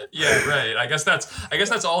 Yeah, right. I guess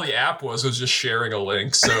that's all the app was just sharing a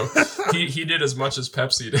link. So he did as much as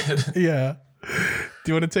Pepsi did. Yeah. Do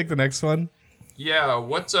you want to take the next one? Yeah,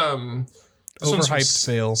 what this one's from Overhyped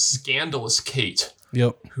fail. Scandalous Kate.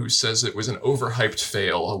 Yep. Who says it was an overhyped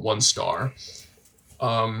fail, a 1-star.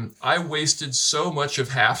 I wasted so much of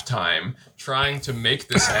halftime trying to make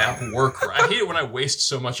this app work right. I hate it when I waste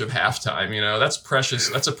so much of halftime, that's precious.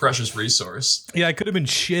 That's a precious resource. Yeah, I could have been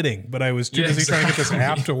shitting, but I was too busy trying to get this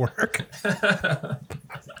app to work.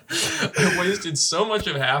 I wasted so much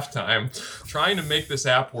of halftime trying to make this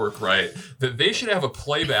app work right that they should have a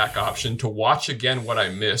playback option to watch again what I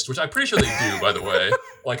missed, which I'm pretty sure they do, by the way.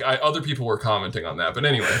 Like other people were commenting on that. But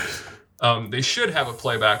anyway, they should have a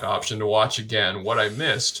playback option to watch again what I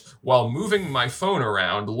missed while moving my phone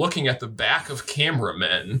around, looking at the back of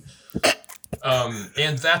cameramen.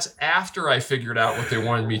 And that's after I figured out what they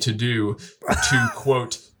wanted me to do to,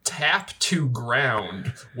 quote, tap to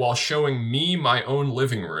ground while showing me my own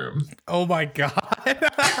living room. Oh my God.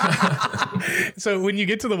 So when you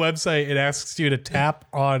get to the website, it asks you to tap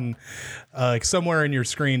on like somewhere in your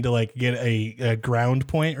screen to like get a ground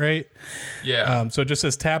point, right? Yeah. So it just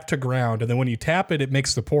says tap to ground. And then when you tap it, it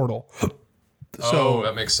makes the portal. So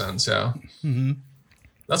that makes sense. Yeah. Mm-hmm.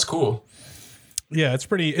 That's cool. Yeah, it's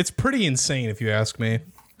pretty insane if you ask me.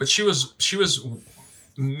 But she was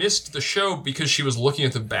missed the show because she was looking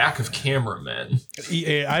at the back of cameramen.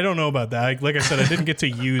 I don't know about that. Like I said, I didn't get to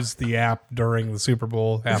use the app during the Super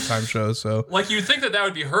Bowl halftime show. So, like, you'd think that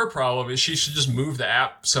would be her problem. Is she should just move the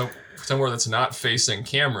app somewhere that's not facing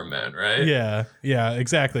cameramen, right? Yeah,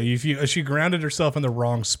 exactly. If she grounded herself in the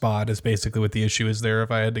wrong spot, is basically what the issue is there.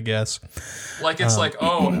 If I had to guess, like it's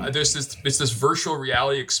it's this virtual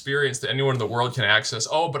reality experience that anyone in the world can access.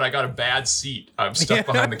 Oh, but I got a bad seat. I'm stuck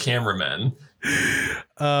behind the cameramen.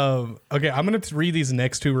 Okay, I'm gonna read these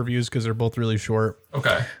next two reviews because they're both really short.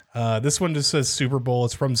 Okay. This one just says Super Bowl.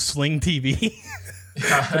 It's from Sling TV.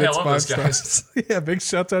 Yeah, I love those guys. Yeah, big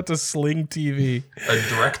shouts out to Sling TV, a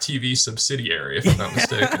DirecTV subsidiary, if I'm not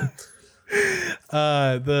mistaken.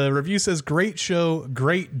 The review says, "Great show,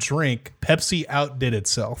 great drink. Pepsi outdid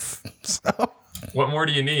itself." So What more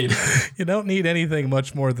do you need? You don't need anything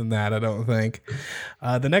much more than that, I don't think.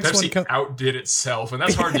 The next Pepsi one outdid itself, and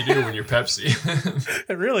that's hard to do when you're Pepsi.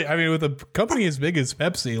 It really, I mean, with a company as big as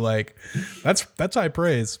Pepsi, like that's high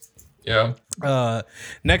praise. Yeah.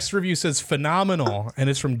 Next review says phenomenal, and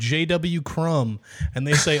it's from JW Crumb, and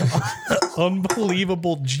they say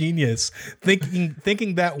unbelievable genius.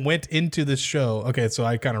 Thinking that went into this show. Okay, so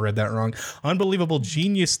I kind of read that wrong. Unbelievable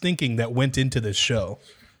genius thinking that went into this show.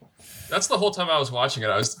 That's the whole time I was watching it.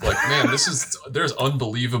 I was like, man, there's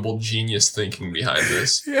unbelievable genius thinking behind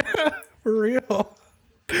this. Yeah, for real.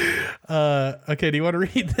 Okay, do you want to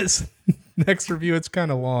read this next review? It's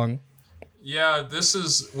kind of long. Yeah, this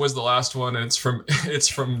was the last one, and it's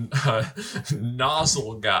from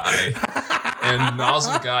Nozzle Guy, and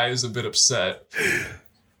Nozzle Guy is a bit upset.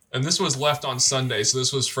 And this was left on Sunday, so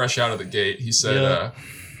this was fresh out of the gate. He said,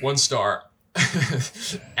 1 star.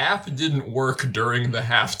 App didn't work during the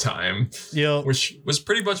halftime, which was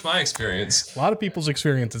pretty much my experience. A lot of people's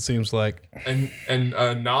experience, it seems like. And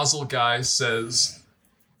Nozzle Guy says,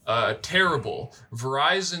 terrible.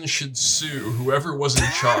 Verizon should sue whoever was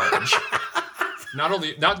in charge. Not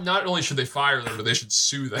only should they fire them, but they should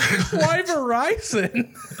sue them. Why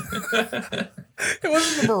Verizon? It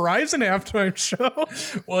wasn't the Verizon halftime show.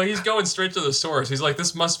 Well, he's going straight to the source. He's like,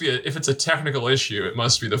 this must be if it's a technical issue, it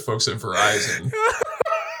must be the folks at Verizon.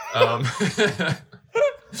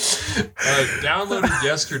 Downloaded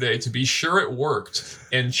yesterday to be sure it worked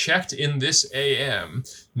and checked in this AM.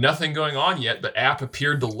 Nothing going on yet, but app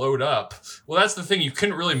appeared to load up. Well, that's the thing. You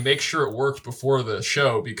couldn't really make sure it worked before the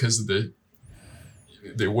show because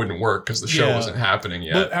they wouldn't work because the show wasn't happening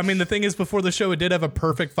yet. But, I mean, the thing is, before the show, it did have a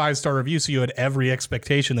perfect 5-star review, so you had every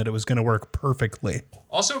expectation that it was going to work perfectly.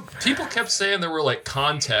 Also, people kept saying there were like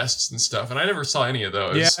contests and stuff, and I never saw any of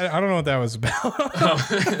those. Yeah, I don't know what that was about.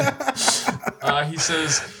 He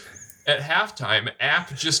says, at halftime,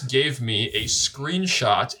 app just gave me a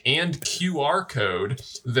screenshot and QR code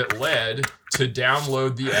that led to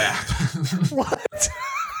download the app. What?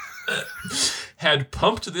 Had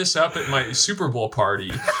pumped this up at my Super Bowl party,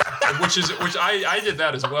 which I did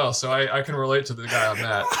that as well, so I can relate to the guy on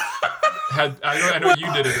that. I know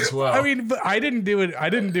you did it as well. I mean, but I didn't do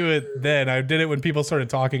it then. I did it when people started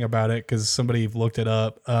talking about it because somebody looked it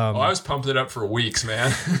up. I was pumping it up for weeks,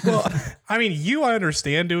 man. Well, I mean, I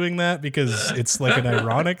understand doing that because it's like an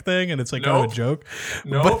ironic thing and it's like kind of a joke.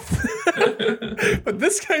 Nope. But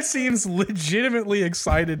this guy seems legitimately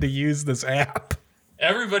excited to use this app.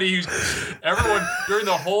 Everyone during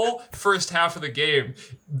the whole first half of the game,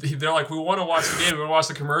 they're like, we want to watch the game, we want to watch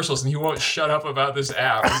the commercials, and he won't shut up about this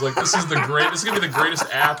app. He's like, this is going to be the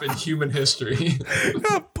greatest app in human history.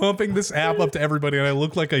 I'm pumping this app up to everybody, and I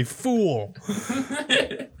look like a fool.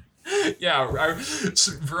 Yeah,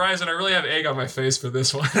 Verizon, I really have egg on my face for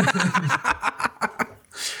this one.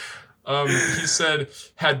 He said,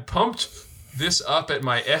 had pumped this up at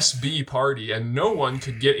my SB party, and no one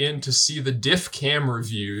could get in to see the diff cam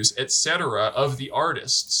reviews, etc. of the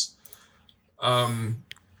artists.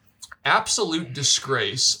 Absolute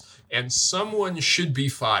disgrace, and someone should be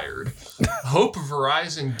fired. Hope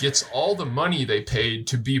Verizon gets all the money they paid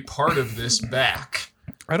to be part of this back.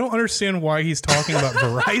 I don't understand why he's talking about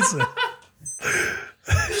Verizon.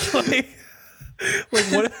 Like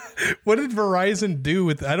what did Verizon do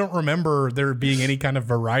with? I don't remember there being any kind of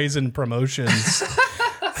Verizon promotions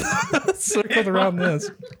circled around this.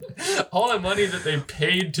 All the money that they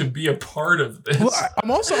paid to be a part of this. Well,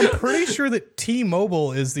 I'm pretty sure that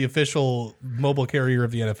T-Mobile is the official mobile carrier of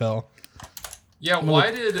the NFL. Yeah, why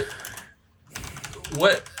did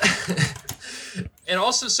what? And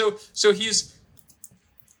also, so he's.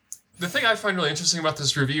 The thing I find really interesting about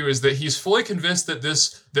this review is that he's fully convinced that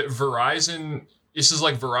Verizon, this is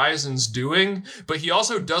like Verizon's doing, but he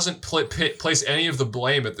also doesn't place any of the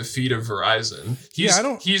blame at the feet of Verizon. He's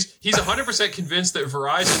 100% convinced that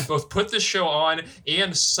Verizon both put this show on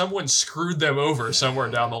and someone screwed them over somewhere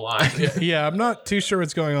down the line. Yeah, I'm not too sure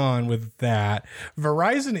what's going on with that.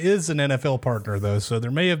 Verizon is an NFL partner, though, so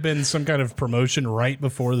there may have been some kind of promotion right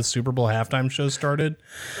before the Super Bowl halftime show started.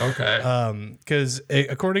 Okay. Because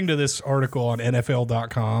according to this article on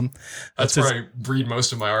NFL.com, that's where I read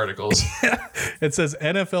most of my articles. It says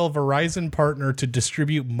NFL Verizon partner to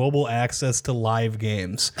distribute mobile access to live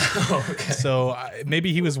games. Oh, okay. So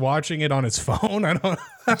maybe he was watching it on his phone. I don't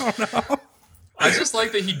know. I just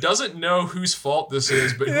like that he doesn't know whose fault this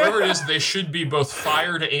is, but whoever it is, they should be both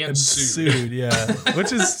fired and sued. Yeah.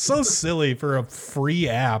 Which is so silly for a free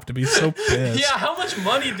app to be so pissed. Yeah, how much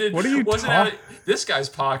money did... What are you this guy's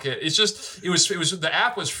pocket. It's just it was the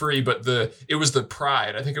app was free, but it was the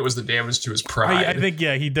pride. I think it was the damage to his pride. I think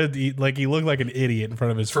he did. He looked like an idiot in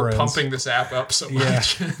front of his for friends. pumping this app up so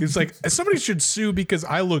much. He's like, somebody should sue because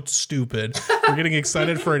I looked stupid for getting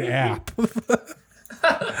excited for an app.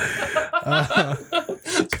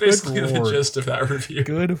 It's basically the gist of that review.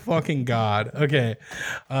 Good fucking God. Okay.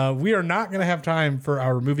 We are not going to have time for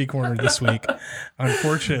our movie corner this week,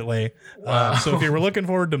 unfortunately. Wow. So if you were looking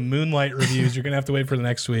forward to Moonlight reviews, you're going to have to wait for the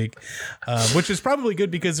next week, which is probably good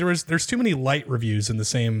because there's too many light reviews in the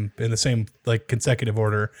same like consecutive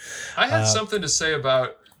order. I had something to say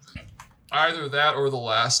about either that or the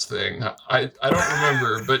last thing. I don't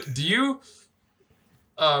remember, but do you...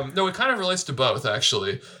 no, it kind of relates to both,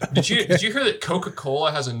 actually. Did you hear that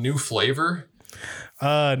Coca-Cola has a new flavor?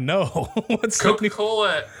 No. What's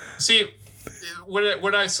Coca-Cola? See,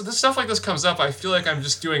 so this stuff like this comes up, I feel like I'm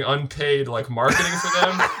just doing unpaid like marketing for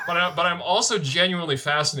them. but I'm also genuinely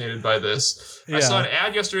fascinated by this. Yeah. I saw an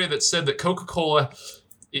ad yesterday that said that Coca-Cola.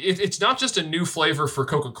 It's not just a new flavor for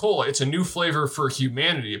Coca-Cola; it's a new flavor for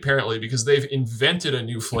humanity, apparently, because they've invented a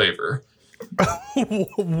new flavor.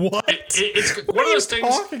 What? It's one of those things.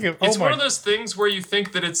 It's one of those things where you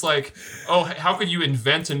think that it's like, oh, how could you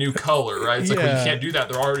invent a new color, right? It's like, well, you can't do that.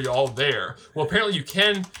 They're already all there. Well, apparently you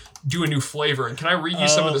can do a new flavor. And can I read you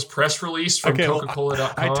some of this press release from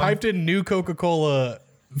Coca-Cola.com? I typed in new Coca-Cola,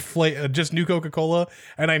 just new Coca-Cola,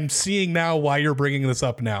 and I'm seeing now why you're bringing this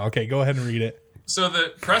up now. Okay, go ahead and read it. So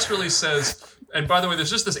the press release says, and by the way, there's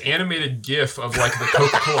just this animated GIF of like the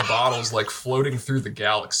Coca-Cola bottles like floating through the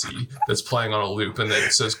galaxy that's playing on a loop, and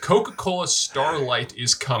it says Coca-Cola Starlight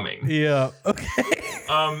is coming. Yeah.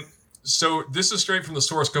 Okay. So this is straight from the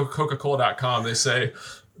source, Coca-Cola.com. They say,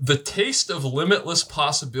 the taste of limitless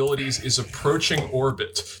possibilities is approaching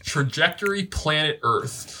orbit. Trajectory planet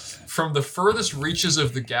Earth. From the furthest reaches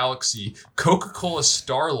of the galaxy, Coca-Cola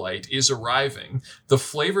Starlight is arriving. The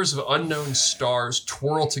flavors of unknown stars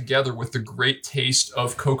twirl together with the great taste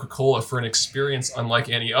of Coca-Cola for an experience unlike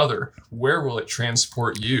any other. Where will it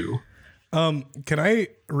transport you? Can I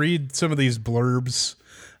read some of these blurbs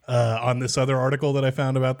on this other article that I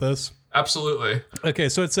found about this? Absolutely. Okay,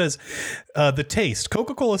 so it says, the taste.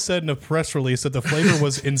 Coca-Cola said in a press release that the flavor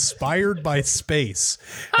was inspired by space.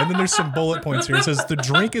 And then there's some bullet points here. It says, the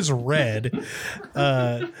drink is red.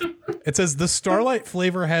 It says, the Starlight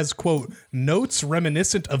flavor has, quote, notes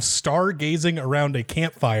reminiscent of stargazing around a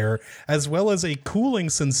campfire, as well as a cooling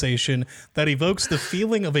sensation that evokes the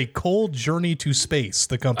feeling of a cold journey to space,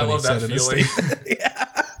 the company said in a statement. Yeah.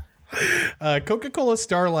 Coca-Cola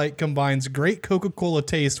Starlight combines great Coca-Cola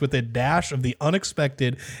taste with a dash of the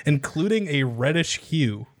unexpected, including a reddish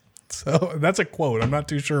hue. So that's a quote. I'm not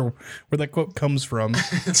too sure where that quote comes from.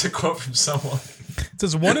 It's a quote from someone. It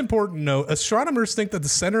says, one important note, astronomers think that the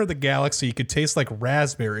center of the galaxy could taste like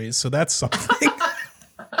raspberries, so that's something.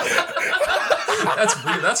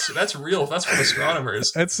 That's real. That's from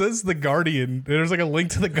astronomers. It says The Guardian. There's like a link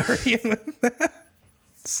to The Guardian.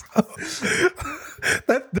 So,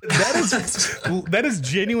 that is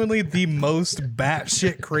genuinely the most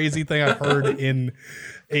batshit crazy thing I've heard in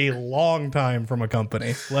a long time from a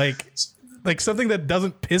company. Like something that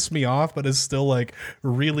doesn't piss me off, but is still like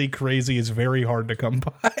really crazy is very hard to come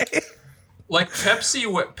by. Like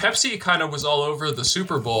Pepsi kind of was all over the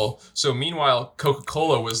Super Bowl. So meanwhile,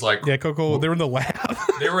 Coca-Cola was like, yeah, Coca-Cola. They were in the lab.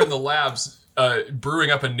 They were in the labs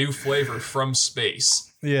brewing up a new flavor from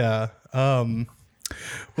space. Yeah.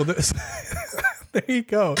 Well, there you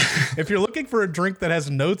go. If you're looking for a drink that has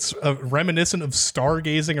notes reminiscent of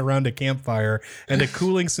stargazing around a campfire and a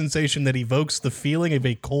cooling sensation that evokes the feeling of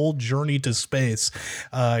a cold journey to space,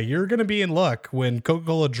 you're going to be in luck when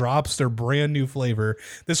Coca-Cola drops their brand new flavor.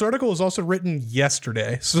 This article was also written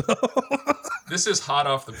yesterday, so this is hot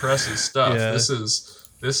off the presses stuff. Yeah. This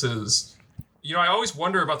is, I always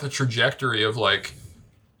wonder about the trajectory of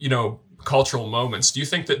cultural moments. Do you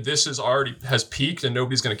think that this has peaked and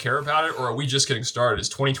nobody's going to care about it, or are we just getting started? Is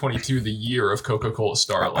 2022 the year of Coca-Cola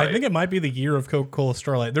Starlight? I think it might be the year of Coca-Cola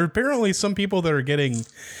Starlight. There are apparently some people that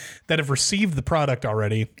have received the product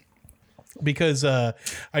already, because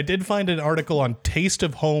I did find an article on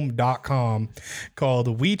tasteofhome.com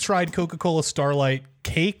called "We Tried Coca-Cola Starlight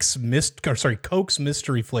Coke's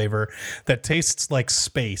mystery flavor that tastes like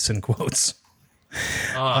space," in quotes.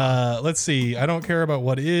 Let's see. I don't care about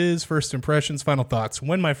what is. First impressions, final thoughts.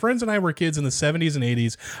 When my friends and I were kids in the 70s and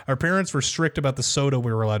 80s, our parents were strict about the soda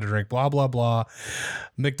we were allowed to drink. Blah, blah, blah.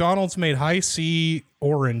 McDonald's made High C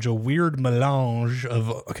Orange a weird melange of...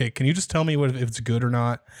 Okay, can you just tell me if it's good or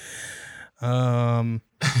not?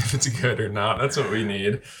 If it's good or not, that's what we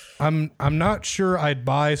need. I'm not sure I'd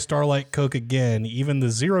buy Stralight Coke again. Even the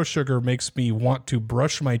zero sugar makes me want to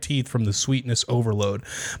brush my teeth from the sweetness overload.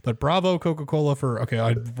 But bravo, Coca-Cola for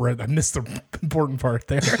I missed the important part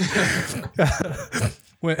there.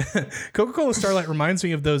 When Coca-Cola Starlight reminds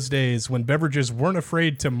me of those days when beverages weren't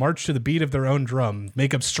afraid to march to the beat of their own drum,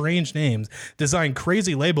 make up strange names, design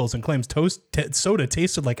crazy labels, and claims soda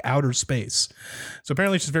tasted like outer space. So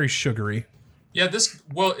apparently it's just very sugary. Yeah,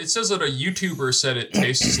 it says that a YouTuber said it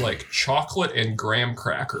tastes like chocolate and graham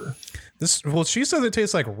cracker. She says it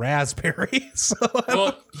tastes like raspberry.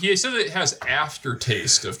 So he said it has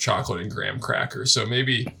aftertaste of chocolate and graham cracker. So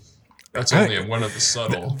maybe that's only one of the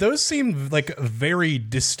subtle. Those seem like very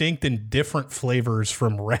distinct and different flavors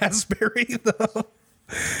from raspberry, though.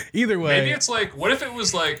 Either way. Maybe it's like, what if it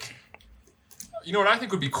was like, you know what I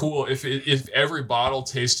think would be cool if every bottle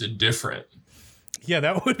tasted different. Yeah,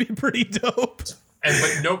 that would be pretty dope.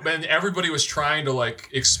 And everybody was trying to like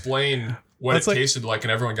explain what it tasted like,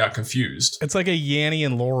 and everyone got confused. It's like a Yanny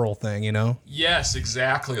and Laurel thing, you know? Yes,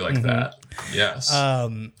 exactly like that. Yes.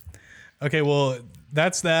 Okay, well,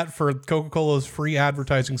 that's that for Coca-Cola's free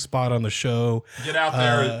advertising spot on the show. Get out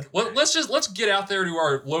there. Let's get out there to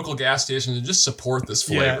our local gas stations and just support this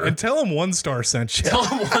flavor. Yeah, and tell them 1 star sent you. Tell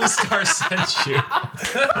them 1 star sent you.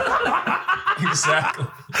 Exactly.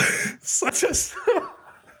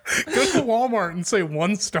 Go to Walmart and say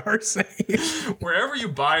 1 star save. Wherever you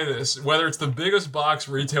buy this, whether it's the biggest box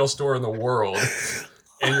retail store in the world,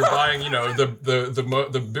 and you're buying,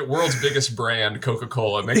 the world's biggest brand,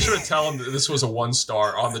 Coca-Cola, make sure to tell them that this was a 1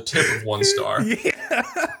 star on the tip of 1 star.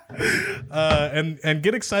 Yeah. And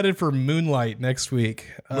get excited for Moonlight next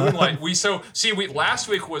week. Moonlight. Last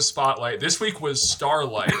week was Spotlight. This week was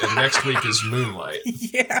Starlight, and next week is Moonlight.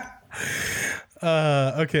 Yeah.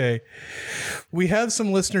 Okay. We have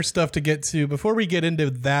some listener stuff to get to. Before we get into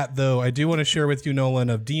that, though, I do want to share with you, Nolan,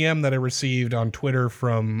 a DM that I received on Twitter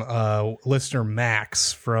from listener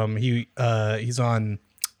Max. He's on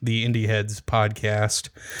the Indie Heads podcast.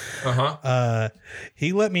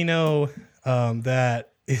 He let me know that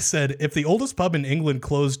he said, if the oldest pub in England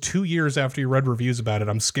closed 2 years after you read reviews about it,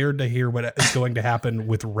 I'm scared to hear what is going to happen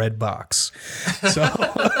with Redbox. So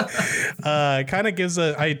kind of gives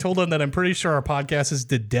I told him that I'm pretty sure our podcast is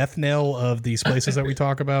the death knell of these places that we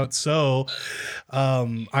talk about. So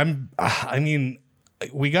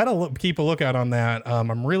we got to keep a lookout on that.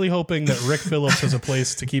 I'm really hoping that Rick Phillips has a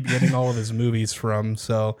place to keep getting all of his movies from.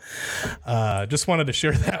 So just wanted to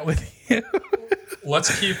share that with you.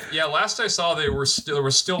 Last I saw, there was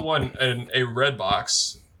still one in a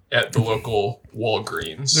Redbox at the local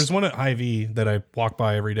Walgreens. There's one at Hy-Vee that I walk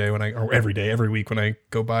by every week when I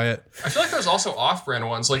go by it. I feel like there's also off-brand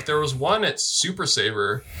ones. Like there was one at Super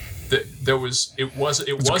Saver that was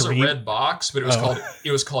a red box, but it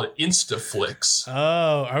was called Instaflix.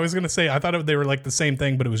 Oh, I was gonna say I thought they were like the same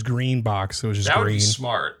thing, but it was green box. So it was just green. That would be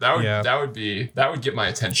smart. That would get my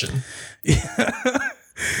attention.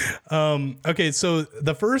 Okay, so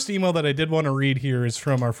the first email that I did want to read here is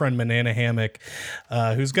from our friend Banana Hammock,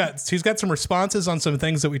 who's got some responses on some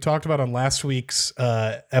things that we talked about on last week's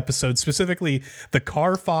episode, specifically the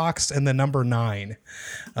Car Fox and the number 9.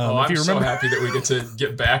 I'm so happy that we get to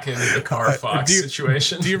get back into the Car Fox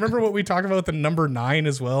situation. Do you remember what we talked about with the number 9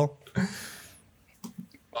 as well?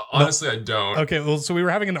 Honestly, I don't. Okay, well, so we were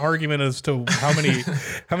having an argument as to how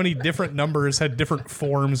many different numbers had different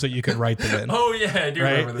forms that you could write them in. Oh yeah, I do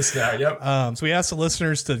remember this now. Yep. So we asked the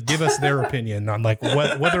listeners to give us their opinion on like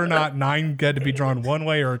whether or not 9 had to be drawn one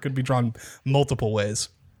way or it could be drawn multiple ways.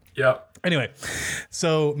 Yep. Anyway,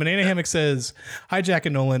 so Banana Hammock says, "Hi, Jack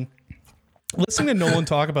and Nolan. Listening to Nolan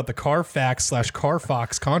talk about the Carfax/Car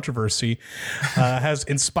Fox controversy has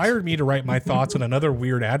inspired me to write my thoughts on another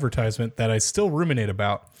weird advertisement that I still ruminate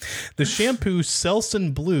about. The shampoo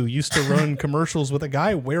Selsun Blue used to run commercials with a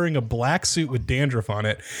guy wearing a black suit with dandruff on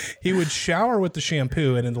it. He would shower with the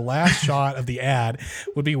shampoo, and in the last shot of the ad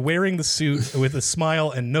would be wearing the suit with a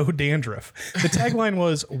smile and no dandruff. The tagline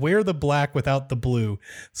was, 'Wear the black without the blue.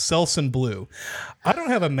 Selsun Blue.' I don't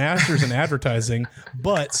have a master's in advertising,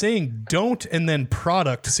 but saying don't and then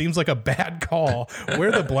product seems like a bad call.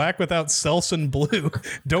 Wear the black without Selsun Blue.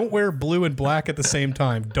 Don't wear blue and black at the same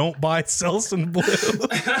time. Don't buy Selsun Blue."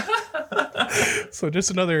 So just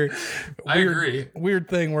another weird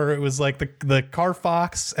thing where it was like the Car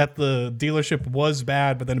Fox at the dealership was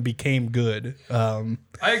bad, but then it became good. I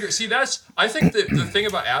agree. See, I think that the thing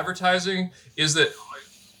about advertising is that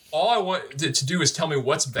all I want it to do is tell me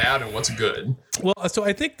what's bad and what's good. Well, so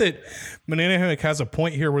I think that Banana Hammock has a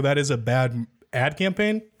point here where that is a bad ad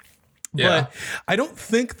campaign. Yeah. But I don't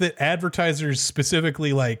think that advertisers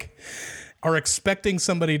specifically like are expecting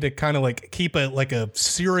somebody to kind of like keep a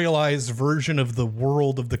serialized version of the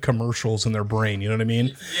world of the commercials in their brain. You know what I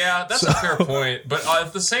mean? Yeah, that's a fair point. But on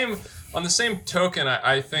the same token,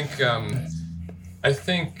 I think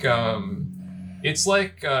it's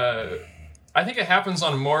like I think it happens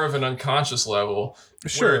on more of an unconscious level.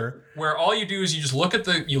 Sure. Where all you do is you just look at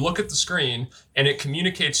the screen and it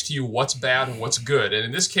communicates to you what's bad and what's good. And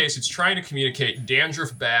in this case, it's trying to communicate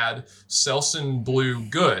dandruff bad, Selsun blue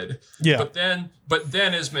good. Yeah. But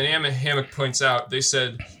then as Banana Hammock points out,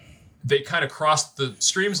 they kind of crossed the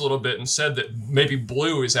streams a little bit and said that maybe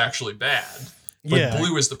blue is actually bad. But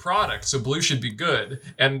blue is the product, so blue should be good.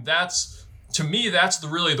 And to me, that's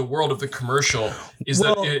really the world of the commercial is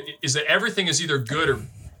that everything is either good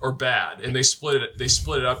or bad, and they split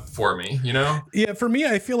it up for me, you know? Yeah, for me,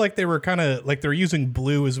 I feel like they were kind of like they're using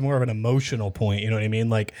blue as more of an emotional point, you know what I mean?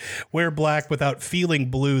 Like wear black without feeling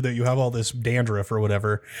blue that you have all this dandruff or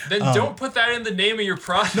whatever. Then don't put that in the name of your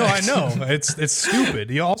product. No, I know. It's stupid.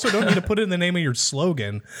 You also don't need to put it in the name of your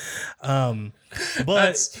slogan.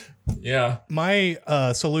 But yeah. My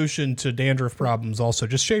solution to dandruff problems also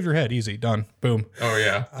just shave your head. Easy. Done. Boom. Oh,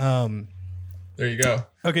 yeah. There you go.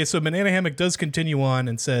 Okay, so Banana Hammock does continue on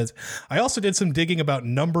and says, I also did some digging about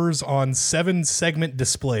numbers on 7-segment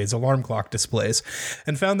displays, alarm clock displays,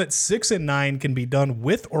 and found that 6 and 9 can be done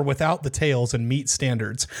with or without the tails and meet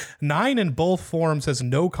standards. 9 in both forms has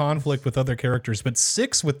no conflict with other characters, but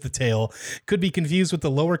 6 with the tail could be confused with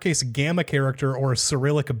the lowercase gamma character or a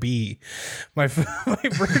Cyrillic B. My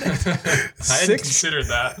verdict. I hadn't considered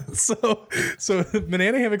that. So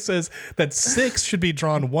Banana Hammock says that 6 should be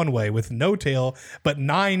drawn one way with no tail, but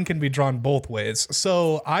 9 can be drawn both ways.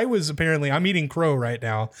 So I'm eating crow right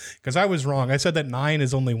now because I was wrong. I said that 9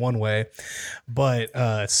 is only one way,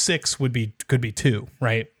 but 6 could be 2,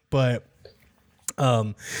 right? But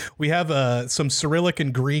we have some Cyrillic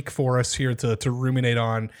and Greek for us here to ruminate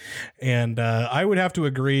on, and I would have to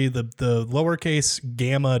agree the lowercase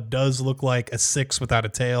gamma does look like a 6 without a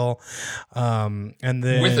tail, and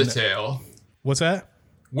then with a tail. What's that?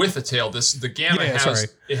 With a tail, the gamma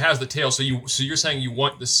has the tail. So you're saying you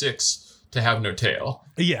want the 6 to have no tail?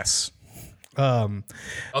 Yes.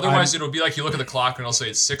 Otherwise, it'll be like you look at the clock and it'll say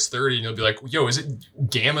it's 6:30, and you'll be like, "Yo, is it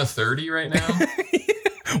gamma 30 right now?"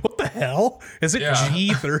 What the hell? Is it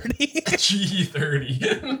G30?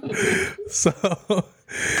 G30. So,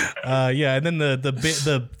 and then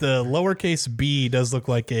the lowercase b does look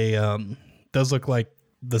like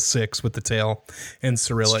the 6 with the tail in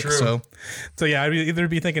Cyrillic. So yeah, I'd either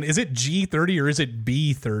be thinking, is it G30 or is it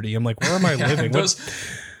B30? I'm like, where am I living? Those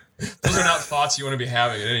are not thoughts you want to be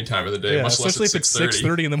having at any time of the day, much especially less if it's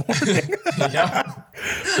 6:30 in the morning. Yeah.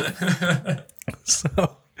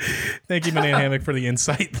 So thank you, Banana Hammock, for the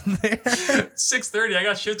insight there. 6:30, I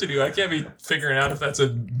got shit to do. I can't be figuring out if that's a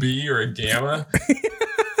B or a gamma.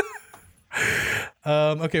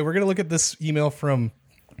 Okay, we're going to look at this email from...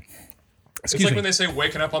 It's like when they say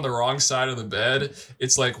waking up on the wrong side of the bed,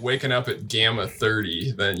 it's like waking up at gamma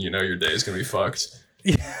 30, then you know your day is going to be fucked.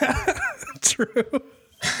 Yeah, true.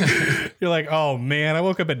 You're like, oh man, I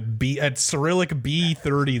woke up at Cyrillic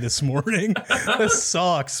B30 this morning. This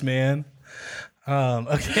sucks, man.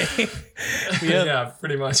 Okay. Yeah,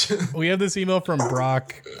 pretty much. We have this email from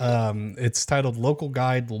Brock. It's titled Local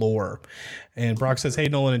Guide Lore. And Brock says, hey,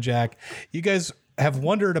 Nolan and Jack, you guys have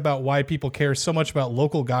wondered about why people care so much about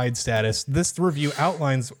local guide status. This review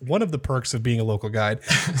outlines one of the perks of being a local guide.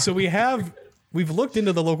 So we've looked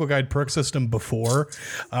into the local guide perk system before.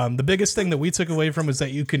 The biggest thing that we took away from is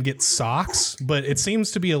that you can get socks, but it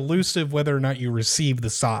seems to be elusive whether or not you receive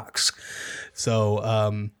the socks.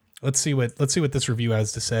 So let's see what this review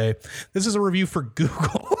has to say. This is a review for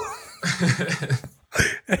Google.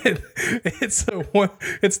 It's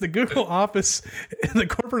the Google office, the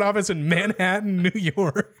corporate office in Manhattan, New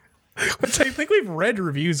York, which I think we've read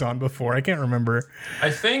reviews on before. I can't remember. I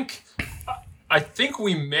think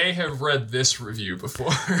we may have read this review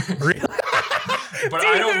before. Really? But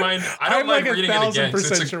I don't mind. I'm like reading it again.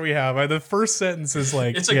 1,000% sure we have. The first sentence is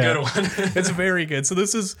like it's a good one. It's very good. So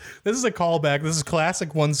this is a callback. This is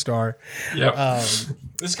classic 1 star. Yep.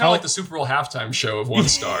 This is kind of like the Super Bowl halftime show of 1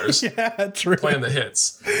 stars. Yeah, true. Playing the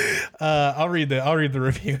hits. I'll read the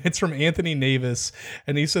review. It's from Anthony Navis,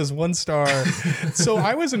 and he says 1 star. So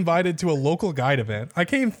I was invited to a local guide event. I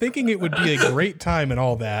came thinking it would be a great time and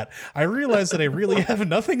all that. I realized that I really have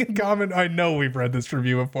nothing in common. I know we've read this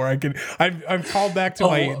review before. I'm called back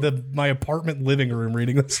to my apartment living room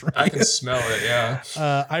reading this review. I can smell it. Yeah.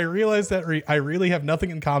 I realized that I really have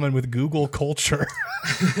nothing in common with Google culture.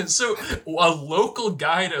 So a local guide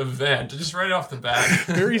guide event, just right off the bat.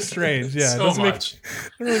 Very strange. Yeah. So much.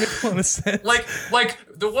 Doesn't really make a lot of sense. Like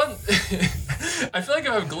the one, I feel like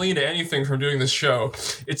if I've gleaned anything from doing this show,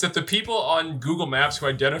 it's that the people on Google Maps who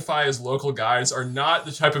identify as local guides are not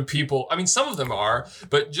the type of people. I mean, some of them are,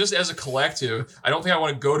 but just as a collective, I don't think I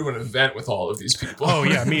want to go to an event with all of these people. Oh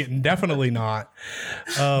yeah, me definitely not.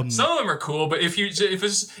 Some of them are cool, but is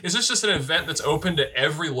this just an event that's open to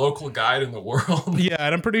every local guide in the world? Yeah,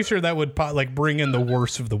 and I'm pretty sure that would like bring in the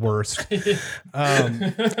worst of the worst.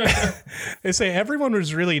 They say everyone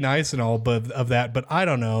was really nice and all, but I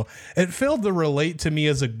don't know. It failed to relate to me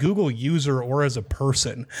as a Google user or as a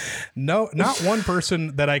person. No, not one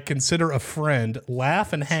person that I consider a friend,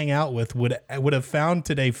 laugh and hang out with would have found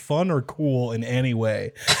today fun or cool in any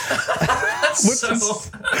way. Which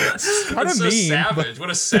is kind of mean. Savage. What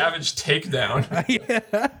a savage takedown.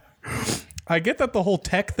 Yeah. I get that the whole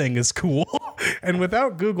tech thing is cool, and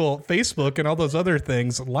without Google, Facebook, and all those other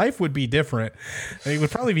things, life would be different. It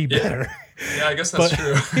would probably be better. Yeah, I guess that's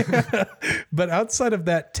true. Yeah, but outside of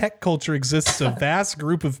that, tech culture exists a vast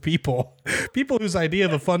group of people whose idea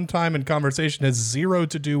of a fun time and conversation has zero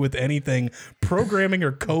to do with anything programming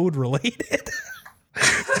or code related.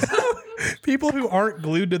 People who aren't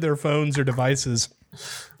glued to their phones or devices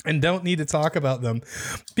and don't need to talk about them.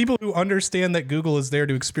 People who understand that Google is there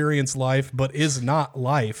to experience life, but is not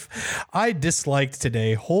life. I disliked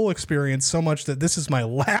today whole experience so much that this is my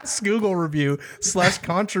last Google review /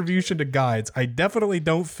 contribution to guides. I definitely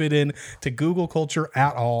don't fit in to Google culture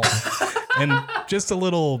at all. And just a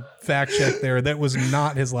little fact check there, that was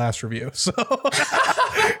not his last review. So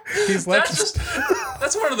he's left.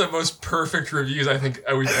 That's one of the most perfect reviews I think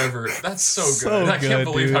we've ever. That's so good. I can't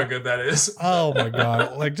believe dude. how good that is. Oh my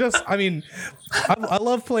god! Like, I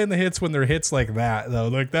love playing the hits when they're hits like that, though.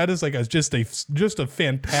 Like, that is like just a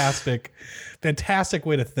fantastic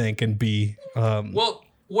way to think and be. Well,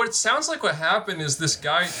 what it sounds like what happened is this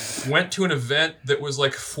guy went to an event that was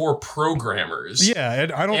like for programmers. Yeah,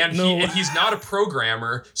 and I don't know. And he's not a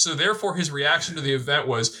programmer, so therefore his reaction to the event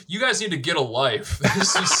was, "You guys need to get a life.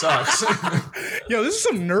 This just sucks." Yo, this is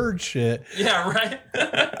some nerd shit. Yeah, right?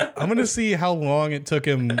 I'm going to see how long it took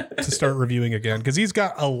him to start reviewing again, because he's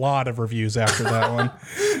got a lot of reviews after that one.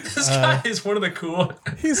 This guy is one of the cool.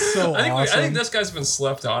 He's so awesome. I think this guy's been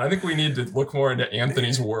slept on. I think we need to look more into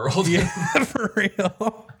Anthony's world. Yeah, for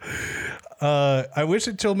real. I wish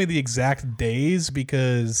it told me the exact days,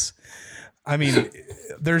 because I mean,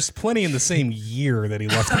 there's plenty in the same year that he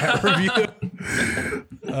left that review.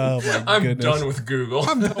 Oh my goodness. I'm done with Google.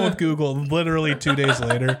 I'm done with Google. Literally 2 days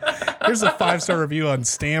later. Here's a 5-star review on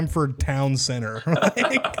Stamford Town Center.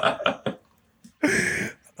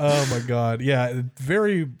 Oh my god. Yeah,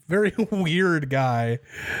 very, very weird guy.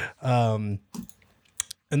 And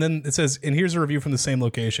then it says, and here's a review from the same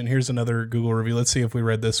location. Here's another Google review. Let's see if we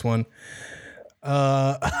read this one.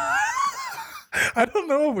 I don't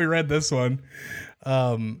know if we read this one.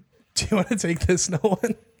 Do you want to take this,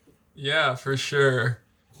 Nolan? Yeah, for sure.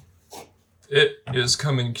 It is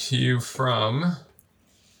coming to you from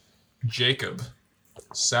Jacob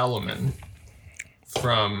Salomon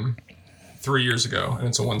from 3 years ago, and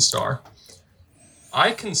it's a 1-star.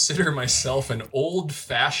 I consider myself an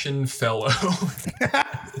old-fashioned fellow.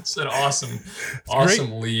 It's an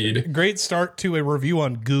awesome lead. Great start to a review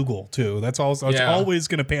on Google, too. That's always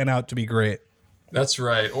going to pan out to be great. That's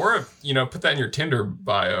right. Or, put that in your Tinder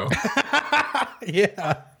bio.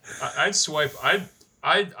 Yeah. I'd swipe. I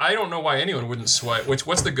don't know why anyone wouldn't swipe.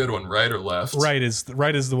 What's the good one, right or left? Right is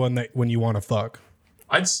the one that when you want to fuck.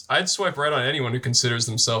 I'd swipe right on anyone who considers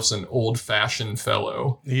themselves an old-fashioned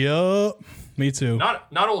fellow. Yup. Me too.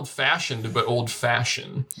 Not old-fashioned, but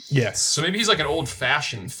old-fashioned. Yes. So maybe he's like an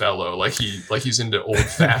old-fashioned fellow, like he's into old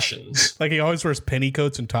fashions. Like he always wears penny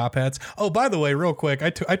coats and top hats. Oh, by the way, real quick,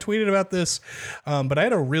 I tweeted about this, but I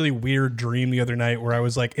had a really weird dream the other night where I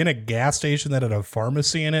was like in a gas station that had a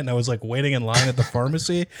pharmacy in it, and I was like waiting in line at the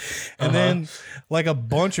pharmacy, and then like a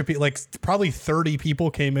bunch of people, like probably 30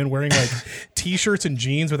 people came in wearing like t-shirts and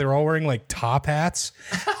jeans, but they were all wearing like top hats.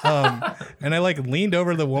 And I like leaned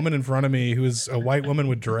over to the woman in front of me who was a white woman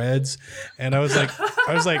with dreads, and I was like,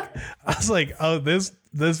 oh,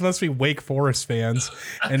 this must be Wake Forest fans.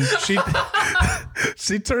 And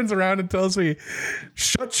she turns around and tells me,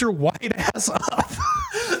 "Shut your white ass up."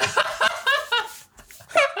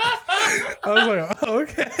 I was like, oh,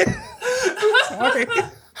 okay. Sorry.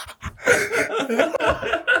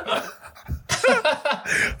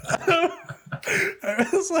 I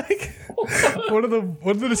was like, one of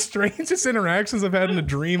the strangest interactions I've had in a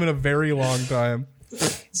dream in a very long time.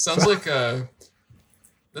 Sounds like that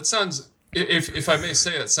sounds If I may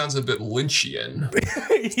say, that sounds a bit Lynchian.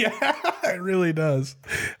 Yeah, it really does.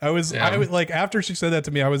 I was like, after she said that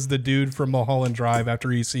to me, I was the dude from Mulholland Drive after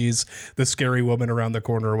he sees the scary woman around the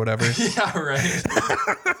corner or whatever. Yeah, right.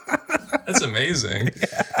 That's amazing.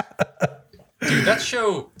 Yeah. Dude, that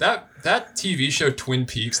show, that TV show Twin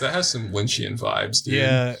Peaks, that has some Lynchian vibes, dude.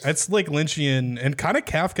 Yeah, it's like Lynchian and kind of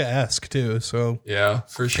Kafka-esque too. So yeah,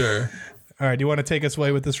 for sure. All right, do you want to take us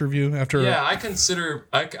away with this review after? Yeah,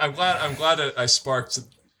 I'm glad that I sparked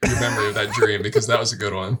your memory of that dream, because that was a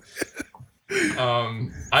good one.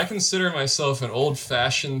 I consider myself an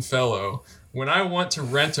old-fashioned fellow. When I want to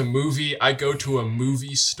rent a movie, I go to a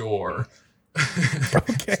movie store.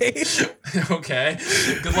 Okay. Okay.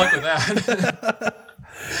 Good luck with that.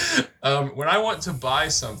 When I want to buy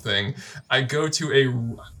something, I go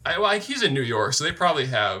to he's in New York, so they probably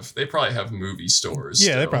have movie stores.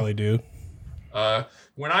 Yeah, still. they probably do.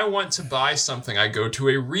 When I want to buy something, I go to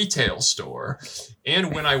a retail store.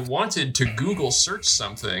 And when I wanted to Google search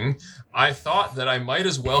something, I thought that I might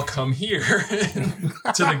as well come here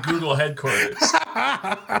to the Google headquarters.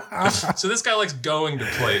 So this guy likes going to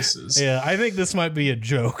places. Yeah, I think this might be a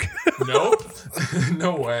joke. Nope.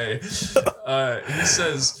 No way. He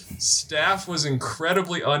says, staff was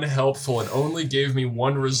incredibly unhelpful and only gave me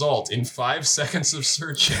one result in 5 seconds of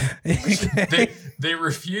searching. They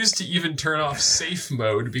refused to even turn off safe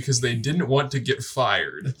mode because they didn't want to get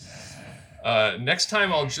fired. Next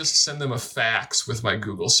time I'll just send them a fax with my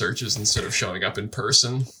Google searches instead of showing up in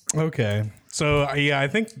person. Okay. So, yeah, I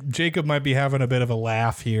think Jacob might be having a bit of a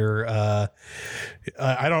laugh here.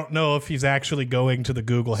 I don't know if he's actually going to the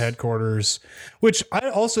Google headquarters, which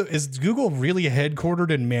is Google really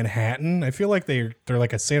headquartered in Manhattan? I feel like they're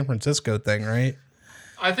like a San Francisco thing, right?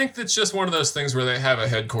 I think it's just one of those things where they have a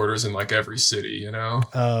headquarters in like every city, you know?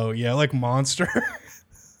 Oh, yeah, like Monster.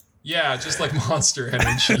 Yeah, just like Monster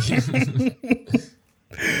Energy.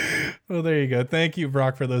 Well, there you go. Thank you,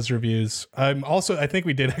 Brock, for those reviews. I think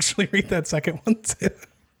we did actually read that second one too.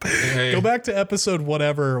 Hey. Go back to episode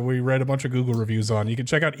whatever we read a bunch of Google reviews on. You can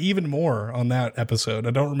check out even more on that episode. I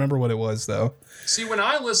don't remember what it was, though. See, when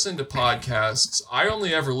I listen to podcasts, I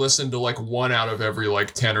only ever listen to like one out of every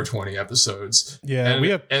like 10 or 20 episodes.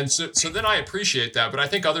 Yeah, so then I appreciate that, but I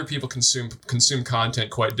think other people consume content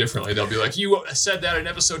quite differently. They'll be like, "You said that in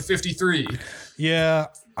episode 53." Yeah,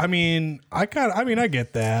 I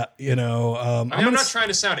get that. You know, I'm not trying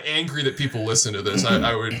to sound angry that people listen to this.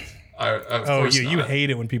 You hate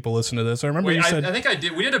it when people listen to this. I remember you said. I think I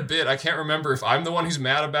did. We did a bit. I can't remember if I'm the one who's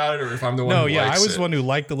mad about it or if I'm the one who likes it. No, yeah, I was the one who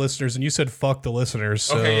liked the listeners, and you said fuck the listeners.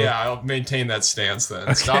 So. Okay, yeah, I'll maintain that stance then.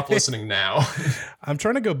 Okay. Stop listening now. I'm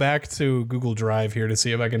trying to go back to Google Drive here to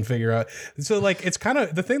see if I can figure out. So, like, it's kind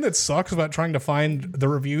of the thing that sucks about trying to find the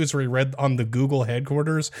reviews we read on the Google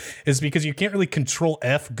headquarters is because you can't really Control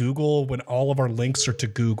F Google when all of our links are to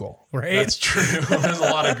Google, right? That's true. There's a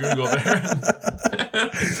lot of Google there.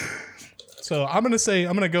 So I'm going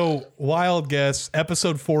to go wild guess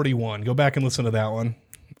episode 41. Go back and listen to that one.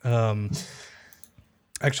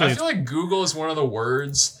 Actually, I feel like Google is one of the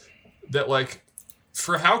words that, like,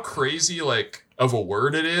 for how crazy, like, of a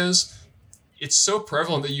word it is, it's so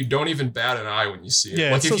prevalent that you don't even bat an eye when you see it.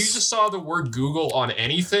 Yeah, like, if you just saw the word Google on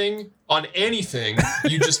anything,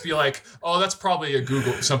 you'd just be like, oh, that's probably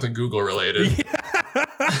something Google related. Yeah.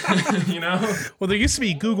 You know? Well, there used to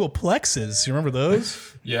be Google Plexes. You remember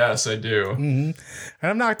those? Yes, I do. Mm-hmm. And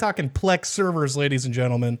I'm not talking Plex servers, ladies and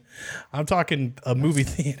gentlemen. I'm talking a movie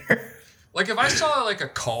theater. Like, if I saw, like, a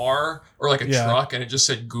car or, like, a truck and it just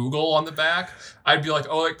said Google on the back, I'd be like,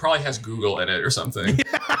 oh, it probably has Google in it or something.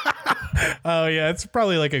 Oh, yeah, it's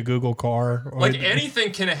probably like a Google car. Like,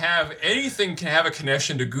 anything can have a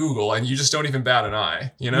connection to Google, and you just don't even bat an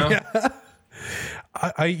eye, you know? Yeah.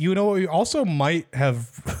 We also might have,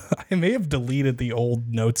 I may have deleted the old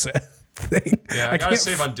notes thing. Yeah, I gotta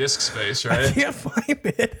save on disk space, right? I can't find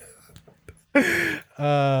it.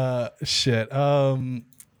 Shit.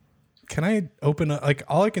 Can I open up? Like,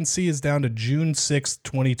 all I can see is down to June 6th,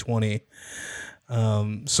 2020.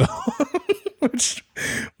 So, which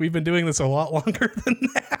we've been doing this a lot longer than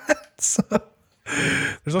that. So,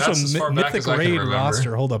 there's also a Mythic Raid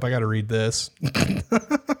roster. Hold up, I got to read this.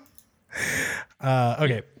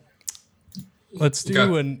 Okay, let's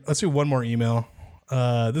do one more email.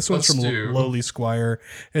 This one's from Lowly Squire.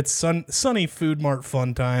 It's Sunny Food Mart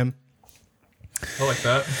Fun Time. I like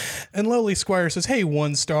that. And Lowly Squire says, "Hey,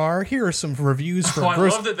 1 star. Here are some reviews for." I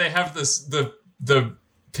love that they have the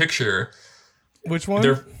picture. Which one?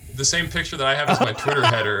 They're the same picture that I have as my Twitter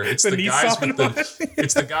header. It's the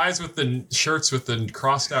guys with the shirts with the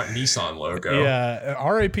crossed out Nissan logo. Yeah,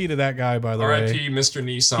 R.I.P. to that guy, by the way. R.I.P. Mr.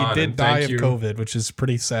 Nissan. He did die of COVID, which is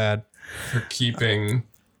pretty sad. for keeping.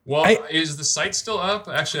 Well, is the site still up?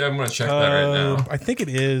 Actually, I'm going to check that right now. I think it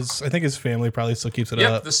is. I think his family probably still keeps it up.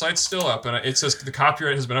 Yep, the site's still up, and it says the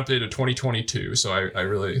copyright has been updated to 2022. So I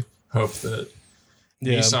really hope that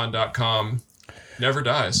Nissan.com never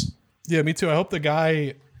dies. Yeah, me too. I hope the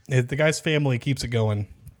guy's family keeps it going.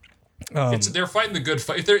 They're fighting the good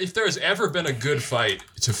fight. If there has ever been a good fight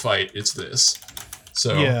to fight, it's this.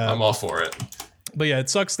 So I'm all for it. But yeah, it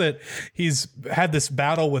sucks that he's had this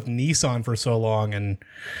battle with Nissan for so long, and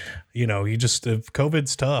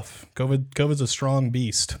COVID's tough. COVID's a strong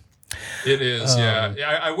beast. It is, yeah.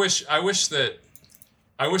 I wish that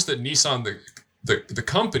Nissan the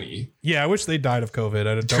company. Yeah, I wish they died of COVID.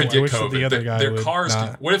 I wish COVID. The other guy their would cars.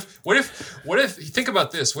 not. What if? Think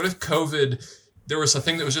about this. What if COVID? There was a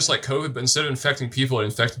thing that was just like COVID, but instead of infecting people, it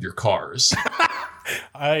infected your cars.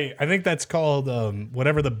 I think that's called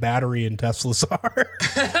whatever the battery in Teslas are.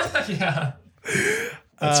 Yeah,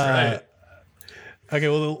 that's right. Okay,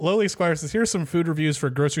 well, Lowly Squire says, here's some food reviews for a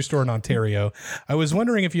grocery store in Ontario. I was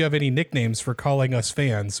wondering if you have any nicknames for calling us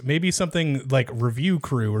fans. Maybe something like Review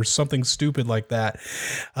Crew or something stupid like that.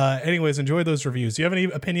 Anyways, enjoy those reviews. Do you have any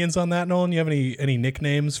opinions on that, Nolan? Do you have any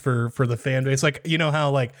nicknames for the fan base? Like, you know how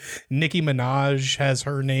like Nicki Minaj has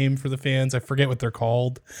her name for the fans? I forget what they're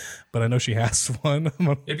called, but I know she has one.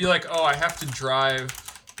 It'd be like, I have to drive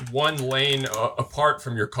one lane apart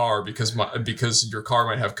from your car because your car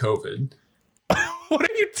might have COVID. What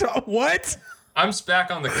are you what? I'm still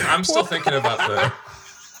thinking about the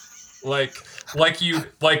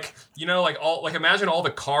imagine all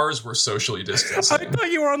the cars were socially distancing. I thought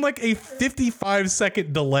you were on like a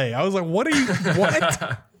 55-second delay. I was like, what?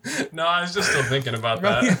 No, I was just still thinking about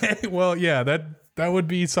that. Well, yeah, that would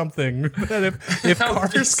be something. That if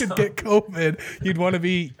cars could get COVID, you'd want to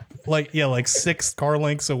be like 6 car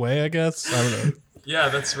lengths away, I guess. I don't know. Yeah,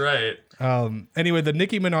 that's right. Anyway, the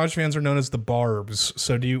Nicki Minaj fans are known as the Barbs.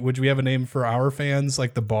 So would we have a name for our fans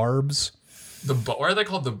like the Barbs? Why are they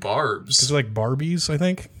called the Barbs? Because they're like Barbies, I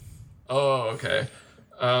think. Oh, okay.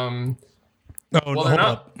 Hold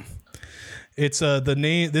up. It's the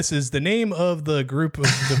name. This is the name of the group of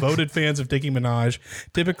devoted fans of Nicki Minaj.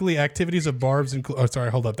 Typically, activities of Barbs include. Oh,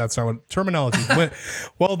 sorry, hold up. That's not what terminology.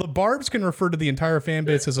 While the Barbs can refer to the entire fan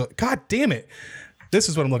base as God damn it. This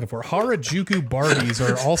is what I'm looking for. Harajuku Barbies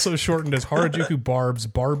are also shortened as Harajuku Barbs.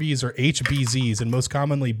 Barbies or HBZs, and most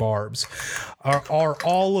commonly Barbs, are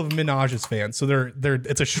all of Minaj's fans. So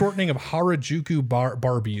it's a shortening of Harajuku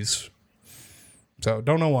Barbies. So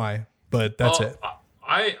don't know why, but that's it.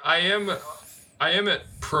 I am at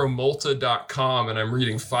promulta.com and I'm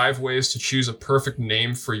reading 5 ways to choose a perfect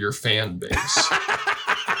name for your fan base.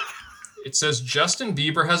 It says Justin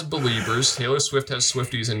Bieber has Beliebers, Taylor Swift has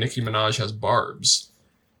Swifties, and Nicki Minaj has Barbs.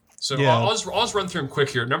 So yeah. I'll just run through them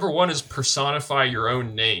quick here. Number 1 is personify your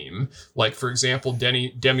own name. Like, for example,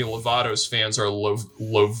 Demi Lovato's fans are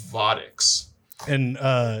Lovatics. And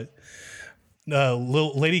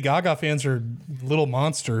Lady Gaga fans are Little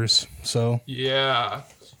Monsters. So yeah.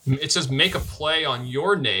 It says make a play on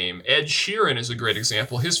your name. Ed Sheeran is a great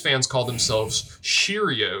example. His fans call themselves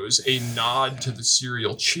Cheerios, a nod to the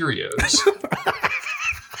cereal Cheerios.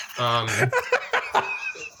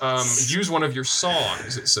 Use one of your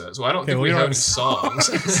songs, it says. Well, I don't think we have any songs.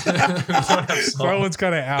 We don't have songs. That one's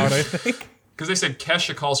kind of out, I think. Because they said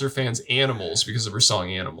Kesha calls her fans animals because of her song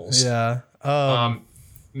Animals. Yeah.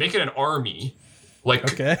 Make it an army. Like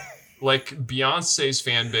Beyonce's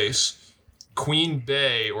fan base. Queen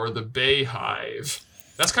Bey or the Bay Hive.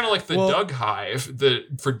 That's kind of like the Doug Hive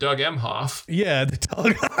for Doug Emhoff. Yeah, the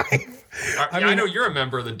Doug Hive. I know you're a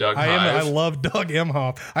member of the Doug Hive. I love Doug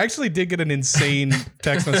Emhoff. I actually did get an insane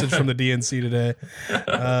text message from the DNC today.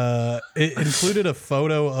 It included a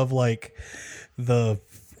photo of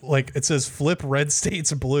it says flip red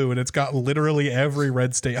states blue, and it's got literally every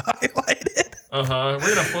red state highlighted. We're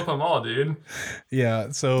gonna flip them all, dude.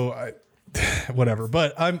 Yeah. So whatever.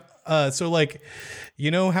 But I'm. So like,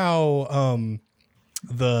 you know how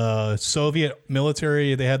the Soviet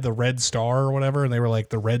military, they had the Red Star or whatever, and they were like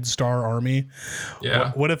the Red Star Army.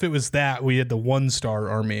 Yeah. What if it was that we had the One Star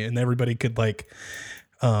Army, and everybody could like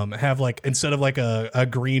have like, instead of like a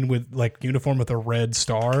green with like uniform with a red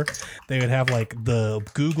star, they would have like the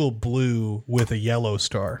Google blue with a yellow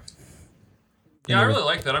star. Yeah, I really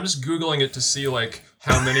like that. I'm just Googling it to see like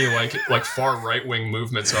how many like far right wing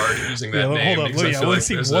movements are using that name. Hold on, I want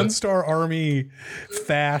to see One Star Army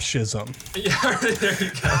fascism. Yeah, there you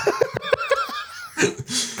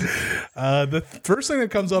go. The first thing that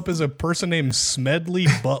comes up is a person named Smedley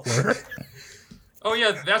Butler. Oh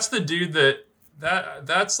yeah, that's the dude that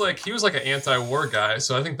That's like, he was like an anti-war guy,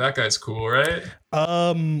 so I think that guy's cool, right?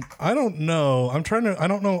 I don't know. I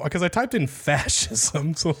don't know, because I typed in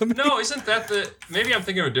fascism. So let me... No, isn't that maybe I'm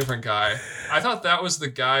thinking of a different guy. I thought that was the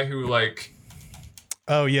guy who like...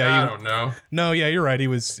 Oh yeah, I don't know. No, yeah, you're right.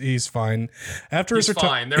 He's fine. He's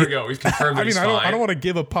fine. There we go. We've confirmed. I mean, I don't want to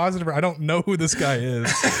give a positive. I don't know who this guy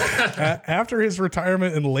is. After his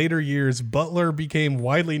retirement in later years, Butler became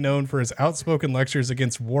widely known for his outspoken lectures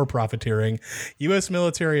against war profiteering, U.S.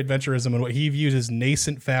 military adventurism, and what he viewed as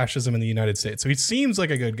nascent fascism in the United States. So he seems like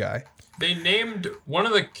a good guy. They named one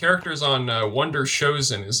of the characters on Wonder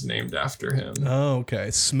Chosen is named after him. Oh,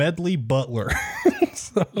 okay. Smedley Butler.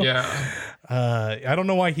 So, yeah. I don't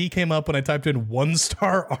know why he came up when I typed in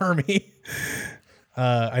 1-star army.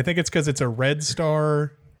 I think it's because it's a red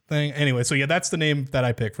star thing. Anyway, so yeah, that's the name that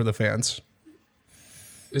I picked for the fans.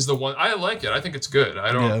 Is the one I like it. I think it's good.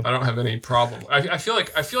 I don't have any problem. I feel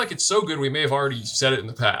like it's so good we may have already said it in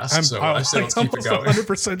the past. I say let's keep it going.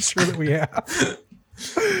 100% sure that we have.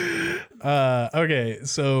 Okay,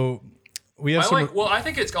 so we have I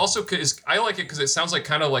think it's also because I like it because it sounds like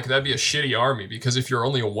kind of like that'd be a shitty army, because if you're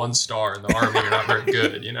only a 1-star in the army, you're not very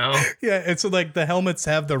good, you know? Yeah, it's so like the helmets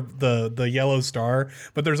have the yellow star,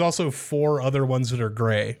 but there's also 4 other ones that are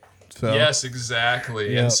gray. So, yes,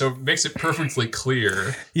 exactly. Yep. And so it makes it perfectly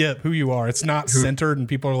clear. Yeah, who you are. It's not centered and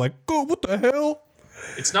people are like, oh, what the hell?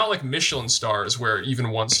 It's not like Michelin stars where even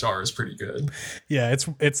 1 star is pretty good. Yeah,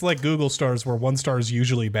 it's like Google stars where 1 star is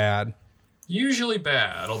usually bad. Usually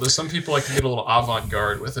bad, although some people like to get a little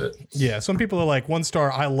avant-garde with it. Yeah, some people are like, 1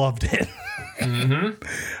 star, I loved it. Mm-hmm.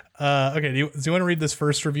 Okay, do you want to read this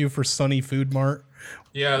first review for Sunny Food Mart?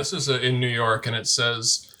 Yeah, this is in New York, and it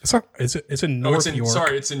says... It's in North York.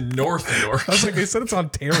 Sorry, it's in North York. I was like, they said it's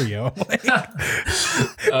Ontario.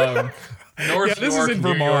 North this York, is in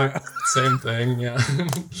New Vermont. York, same thing, yeah.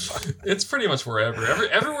 It's pretty much wherever.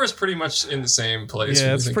 Everywhere's pretty much in the same place.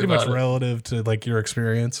 Yeah, it's pretty much relative to like your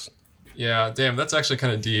experience. Yeah, damn, that's actually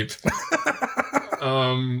kind of deep.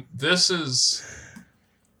 This is...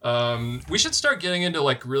 we should start getting into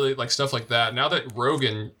like really like stuff like that. Now that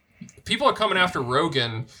Rogan... People are coming after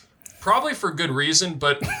Rogan, probably for good reason,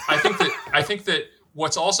 but I think that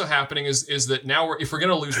what's also happening is that now if we're going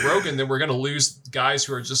to lose Rogan, then we're going to lose guys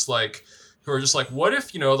who are just like, what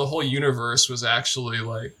if, the whole universe was actually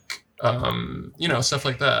like, stuff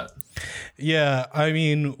like that. Yeah. I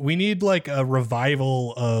mean, we need like a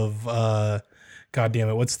revival of, God damn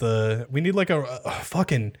it. We need like a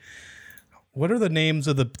fucking, what are the names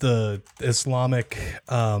of the Islamic,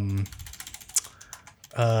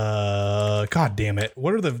 God damn it.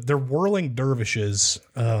 What are they're whirling dervishes.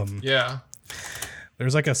 Yeah.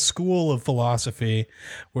 There's like a school of philosophy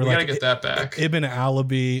where we gotta get that back. Ibn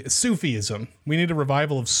Arabi, Sufism. We need a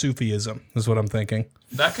revival of Sufism is what I'm thinking.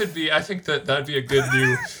 That could be, I think that'd be a good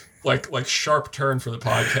new, like sharp turn for the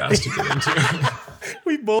podcast to get into.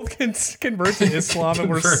 We both can convert to Islam and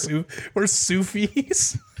we're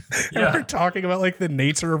Sufis. Yeah. And we're talking about like the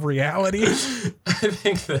nature of reality. I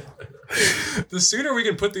think that the sooner we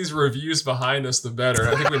can put these reviews behind us, the better.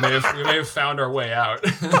 I think we may have found our way out.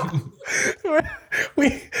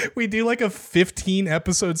 we do like a 15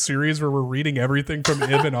 episode series where we're reading everything from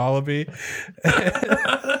Ibn Arabi.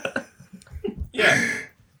 Yeah.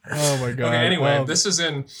 Oh my god. Okay, anyway, this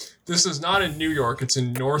is not in New York, it's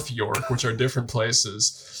in North York, which are different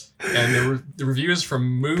places. And the review is from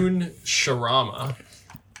Moon Sharama.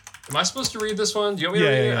 Am I supposed to read this one? Do you want me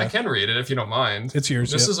to read it? I can read it if you don't mind. It's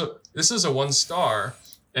yours. This is a 1-star,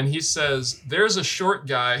 and he says, "There's a short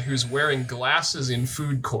guy who's wearing glasses in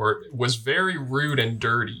food court, was very rude and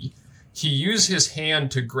dirty. He used his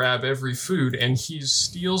hand to grab every food, and he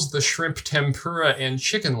steals the shrimp tempura and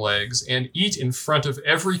chicken legs and eat in front of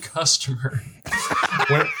every customer.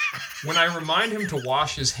 When I remind him to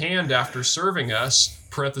wash his hand after serving us,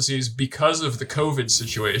 parentheses, because of the COVID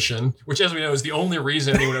situation," which, as we know, is the only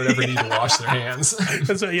reason anyone would ever need to wash their hands.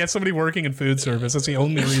 So, somebody working in food service, that's the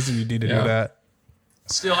only reason you need to do that.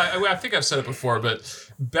 Still, I think I've said it before, but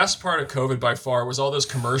best part of COVID by far was all those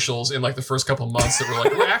commercials in like the first couple of months that were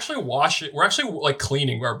like, we're actually like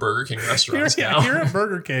cleaning our Burger King restaurants now. Here at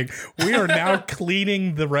Burger King, we are now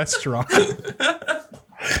cleaning the restaurant.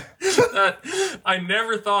 I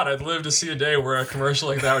never thought I'd live to see a day where a commercial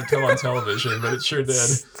like that would come on television, but it sure did.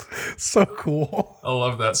 So cool. I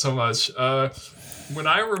love that so much. When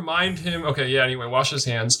I remind him, anyway, wash his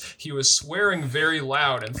hands. He was swearing very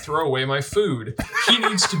loud and throw away my food. He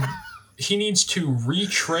needs to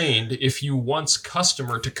retrained if you wants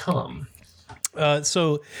customer to come.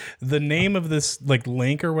 So the name of this like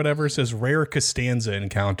link or whatever says rare Costanza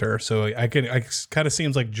encounter. So I kind of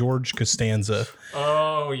seems like George Costanza.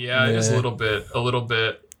 Oh yeah, it is a little bit.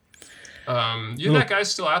 That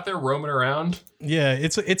guy's still out there roaming around? Yeah,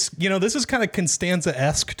 it's this is kind of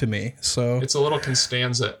Costanza-esque to me. So it's a little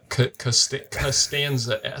Costanza-esque.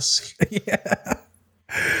 Yeah.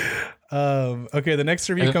 Okay, the next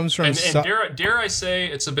review comes from... And dare I say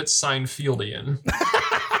it's a bit Seinfeldian.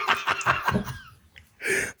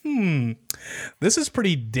 This is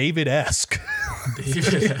pretty David-esque.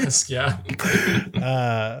 David-esque, yeah.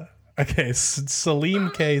 Okay, Salim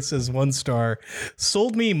K says 1 star.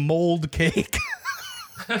 Sold me mold cake.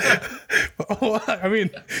 I mean,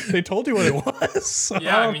 they told you what it was. So.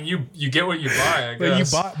 Yeah, I mean, you get what you buy, I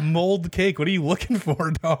guess. You bought mold cake. What are you looking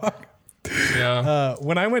for, dog? Yeah.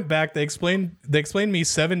 When I went back, they explained me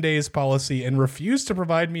 7 days policy and refused to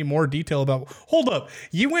provide me more detail about. Hold up,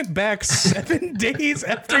 you went back 7 days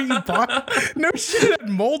after you bought? No shit, it had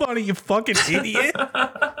mold on it, you fucking idiot.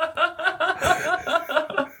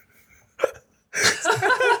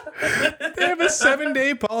 They have a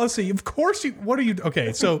 7-day policy. Of course you. What are you?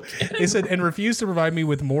 Okay, so they said and refused to provide me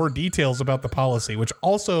with more details about the policy, which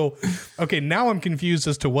also. Okay, now I'm confused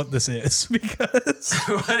as to what this is because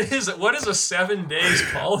what is a 7 days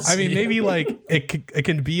policy? I mean, maybe like it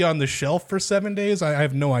can be on the shelf for 7 days. I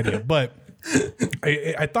have no idea, but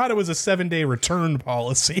I thought it was a 7-day return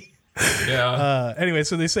policy. Yeah. Anyway,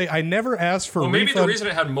 so they say I never asked for. Well, maybe refund. the reason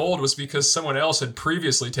it had mold was because someone else had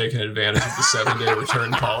previously taken advantage of the 7-day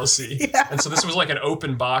return policy, and so this was like an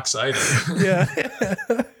open box item. Yeah.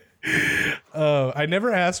 I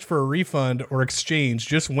never asked for a refund or exchange.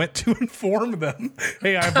 Just went to inform them.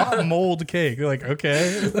 Hey, I bought mold cake. They're like,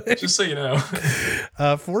 okay. Just so you know.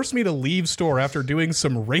 Forced me to leave store after doing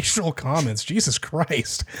some racial comments. Jesus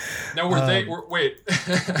Christ. Now, wait.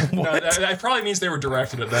 No, that probably means they were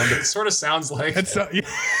directed at them, but it sort of sounds like it's not, yeah.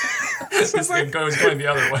 it goes going the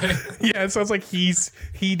other way. Yeah, it sounds like he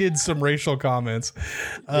did some racial comments.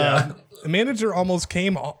 Yeah. Manager almost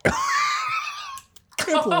came on.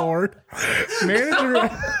 Good Lord.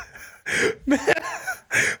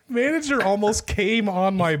 Manager almost came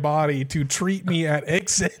on my body to treat me at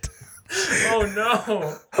exit. Oh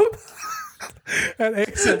no. At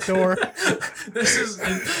exit door. This is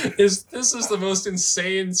the most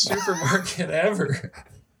insane supermarket ever.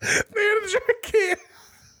 Manager can't.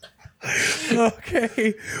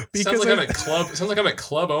 Okay. Because sounds like I'm at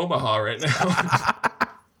Club Omaha right now.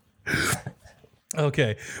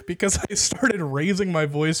 Okay, because I started raising my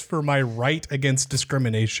voice for my right against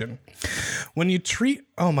discrimination. When you treat,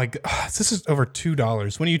 oh my God, this is over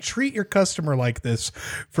 $2. When you treat your customer like this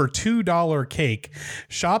for $2 cake,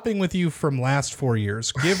 shopping with you from last 4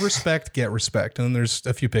 years, give respect, get respect. And then there's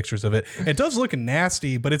a few pictures of it. It does look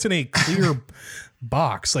nasty, but it's in a clear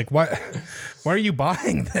box. Like, why are you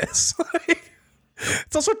buying this?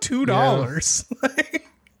 It's also $2. Yeah.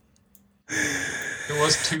 It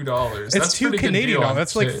was $2. It's That's $2 Canadian.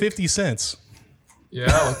 That's like cake. 50 cents. Yeah,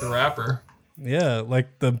 like the wrapper. Yeah,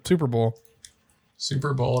 like the Super Bowl.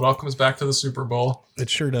 Super Bowl. It all comes back to the Super Bowl. It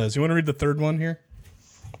sure does. You want to read the third one here?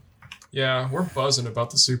 Yeah, we're buzzing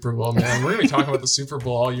about the Super Bowl, man. We're going to be talking about the Super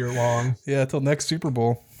Bowl all year long. Yeah, till next Super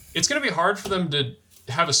Bowl. It's going to be hard for them to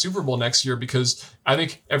have a Super Bowl next year because I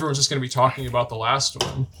think everyone's just going to be talking about the last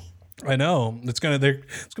one. I know. It's going to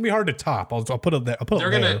be hard to top. I'll put it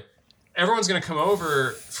there. Everyone's going to come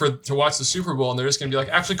over to watch the Super Bowl, and they're just going to be like,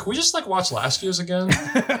 actually, can we just like watch last year's again?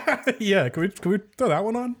 Yeah, can we throw that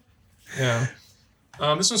one on? Yeah.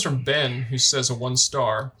 This one's from Ben, who says a 1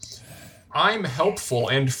 star. I'm helpful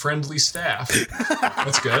and friendly staff.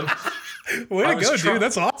 That's good. Way to go, dude.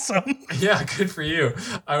 That's awesome. Yeah, good for you.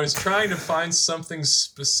 I was trying to find something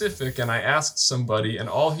specific, and I asked somebody, and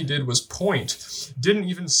all he did was point. Didn't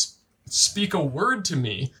even speak a word to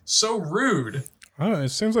me. So rude. Oh, it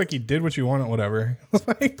seems like he did what you wanted, whatever.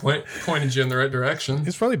 Pointed you in the right direction.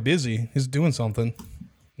 He's probably busy. He's doing something.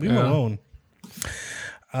 Leave him alone.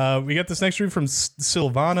 We got this next review from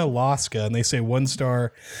Silvana Laska, and they say 1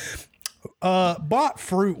 star. Bought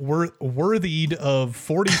fruit worthy of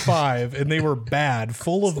 45, and they were bad,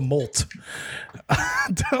 full of molt.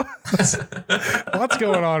 What's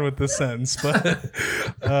going on with this sentence? But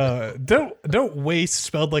don't waste,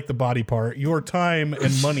 spelled like the body part, your time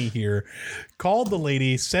and money here. Called the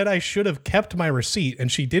lady, said I should have kept my receipt,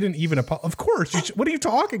 and she didn't even Of course, what are you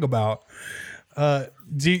talking about? You're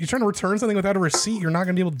trying to return something without a receipt, you're not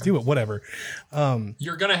going to be able to do it. Whatever.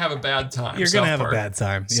 You're going to have a bad time. You're going to have a bad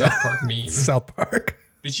time. South Park meme. South Park.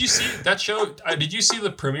 Did you see that show? Did you see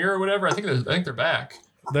the premiere or whatever? I think they're back.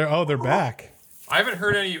 They're back. I haven't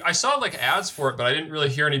heard any. I saw like ads for it, but I didn't really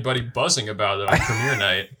hear anybody buzzing about it on premiere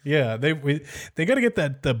night. Yeah, they got to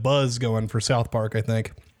get the buzz going for South Park, I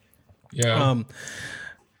think. Yeah.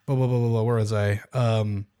 Where was I?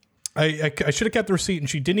 I should have kept the receipt, and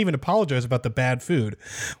she didn't even apologize about the bad food.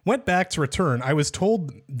 Went back to return. I was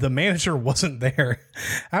told the manager wasn't there.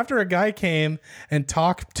 After a guy came and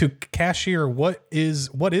talked to cashier, what is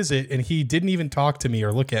it? And he didn't even talk to me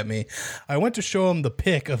or look at me. I went to show him the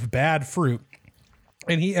pic of bad fruit,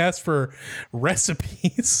 and he asked for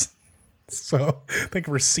recipes. So I think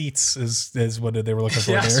receipts is what they were looking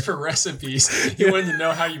for. He asked for recipes. He wanted to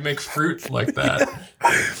know how you make fruit like that.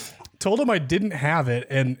 Told him I didn't have it,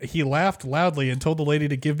 and he laughed loudly and told the lady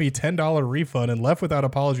to give me $10 refund and left without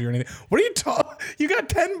apology or anything. What are you talking? You got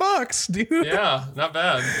 $10, dude. Yeah, not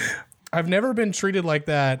bad. I've never been treated like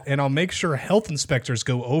that, and I'll make sure health inspectors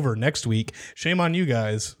go over next week. Shame on you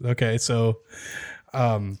guys. Okay, so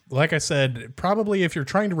like I said, probably if you're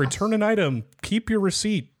trying to return an item, keep your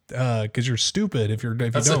receipt. Because you're stupid if you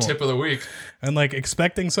don't. That's the tip of the week. And like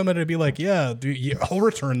expecting somebody to be like, yeah, I'll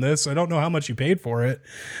return this. I don't know how much you paid for it,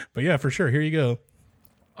 but yeah, for sure. Here you go.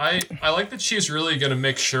 I like that she's really going to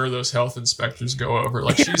make sure those health inspectors go over.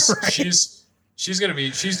 Like she's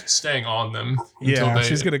staying on them. Yeah,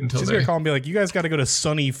 she's gonna call and be like, you guys got to go to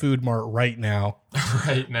Sunny Food Mart right now.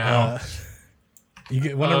 Right now.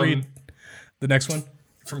 You want to read the next one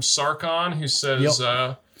from Sarkon, who says,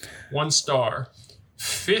 Yep. 1 star.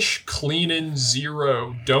 Fish cleaning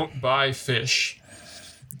 0. Don't buy fish.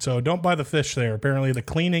 So don't buy the fish there. Apparently the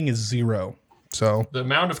cleaning is 0. So the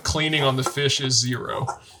amount of cleaning on the fish is 0.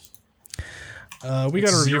 We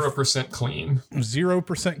got a review 0% clean.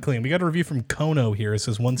 0% clean. We got a review from Kono here. It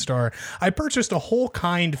says 1 star. I purchased a whole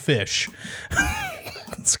kind fish.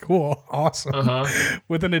 That's cool. Awesome.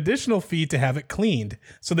 With an additional fee to have it cleaned.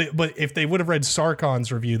 But if they would have read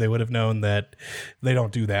Sarkon's review, they would have known that they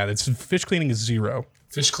don't do that. It's fish cleaning is 0.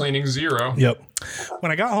 Fish cleaning 0. Yep.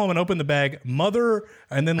 When I got home and opened the bag, mother,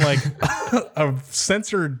 and then like a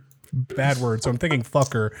censored bad word. So I'm thinking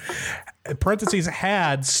fucker. Parentheses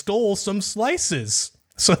stole some slices.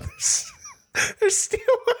 So they're still.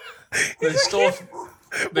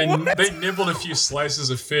 They nibbled a few slices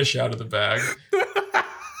of fish out of the bag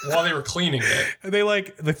while they were cleaning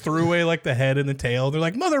it. They threw away like the head and the tail. They're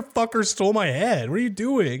like, motherfucker stole my head. What are you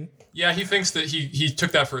doing? Yeah, he thinks that he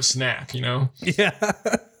took that for a snack, you know? Yeah.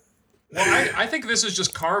 Well, I think this is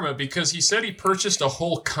just karma because he said he purchased a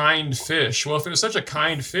whole kind fish. Well, if it was such a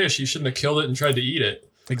kind fish, he shouldn't have killed it and tried to eat it.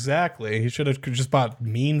 Exactly. He should have just bought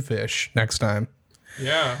mean fish next time.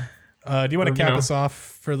 Yeah. Do you want to cap us off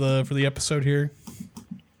for the episode here?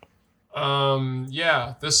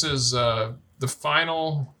 Yeah, this is the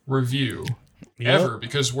final review ever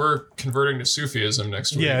because we're converting to Sufism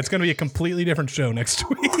next week. Yeah, it's going to be a completely different show next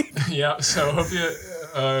week. Yeah, so hope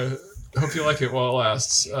you like it while it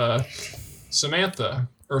lasts. Samantha,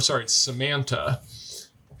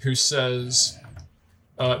 who says,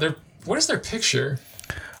 what is their picture?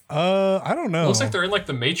 I don't know. It looks like they're in like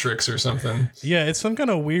the Matrix or something. Yeah, it's some kind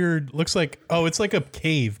of weird. Looks like it's like a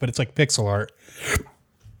cave, but it's like pixel art.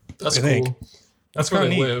 That's cool. That's where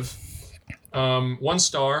they live. 1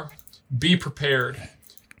 star. Be prepared.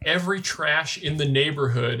 Every trash in the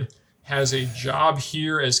neighborhood has a job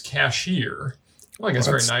here as cashier. Well, I guess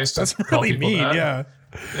very nice. That's really mean. That.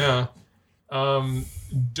 Yeah.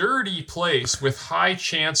 Dirty place with high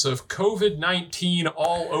chance of COVID-19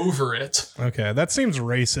 all over it. Okay, that seems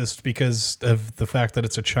racist because of the fact that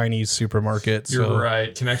it's a Chinese supermarket. You're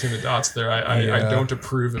right. Connecting the dots there. I don't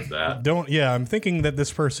approve of that. I'm thinking that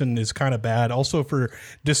this person is kind of bad also for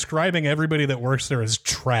describing everybody that works there as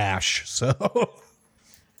trash. So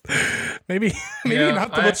maybe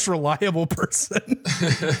not the most reliable person.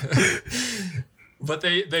 But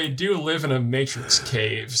they do live in a Matrix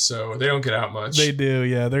cave, so they don't get out much. They do,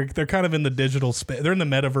 yeah. They're kind of in the digital space. They're in the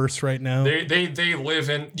metaverse right now. They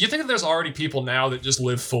live in. Do you think that there's already people now that just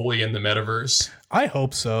live fully in the metaverse? I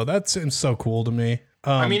hope so. That seems so cool to me.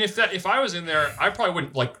 I mean, if I was in there, I probably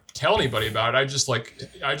wouldn't like tell anybody about it. I just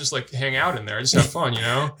hang out in there. I just have fun, you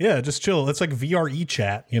know. Yeah, just chill. It's like VR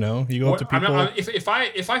chat, you know. You go up to people. If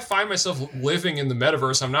I find myself living in the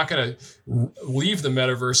metaverse, I'm not going to leave the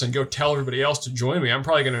metaverse and go tell everybody else to join me. I'm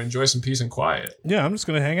probably going to enjoy some peace and quiet. Yeah, I'm just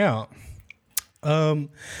going to hang out.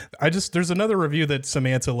 There's another review that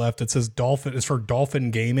Samantha left. It says Dolphin is for Dolphin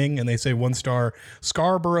Gaming, and they say 1 star.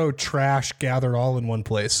 Scarborough trash gathered all in one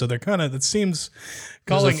place. So they're kind of. It seems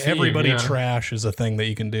calling everybody trash is a thing that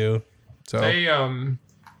you can do. So they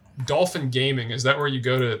Dolphin Gaming, is that where you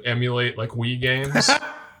go to emulate like Wii games? It'd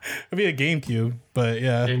be a GameCube, but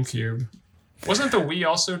yeah, GameCube. Wasn't the Wii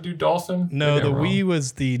also do Dolphin? No, Maybe the I'm wrong. Wii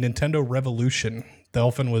was the Nintendo Revolution.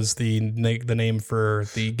 Dolphin was the name for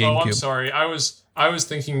the GameCube. Oh, I'm sorry. I was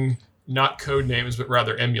thinking not code names, but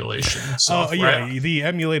rather emulation Oh software. yeah, the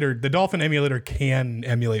emulator, the Dolphin emulator can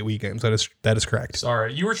emulate Wii games. That is correct.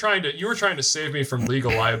 Sorry, you were trying to save me from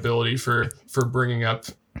legal liability for bringing up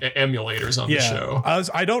emulators on the show.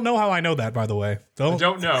 I don't know how I know that, by the way. I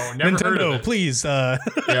don't know. Never Nintendo, heard of it. please.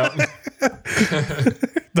 Yeah.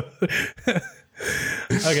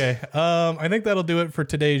 Okay. I think that'll do it for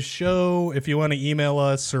today's show. If you want to email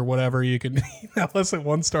us or whatever, you can email us at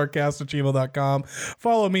onestarcast@gmail.com.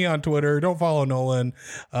 Follow me on Twitter. Don't follow Nolan.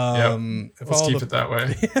 Let's keep it that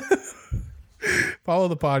way. Follow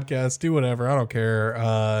the podcast. Do whatever. I don't care.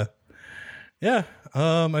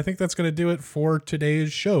 I think that's going to do it for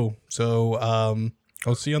today's show. So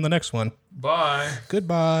I'll see you on the next one. Bye.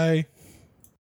 Goodbye.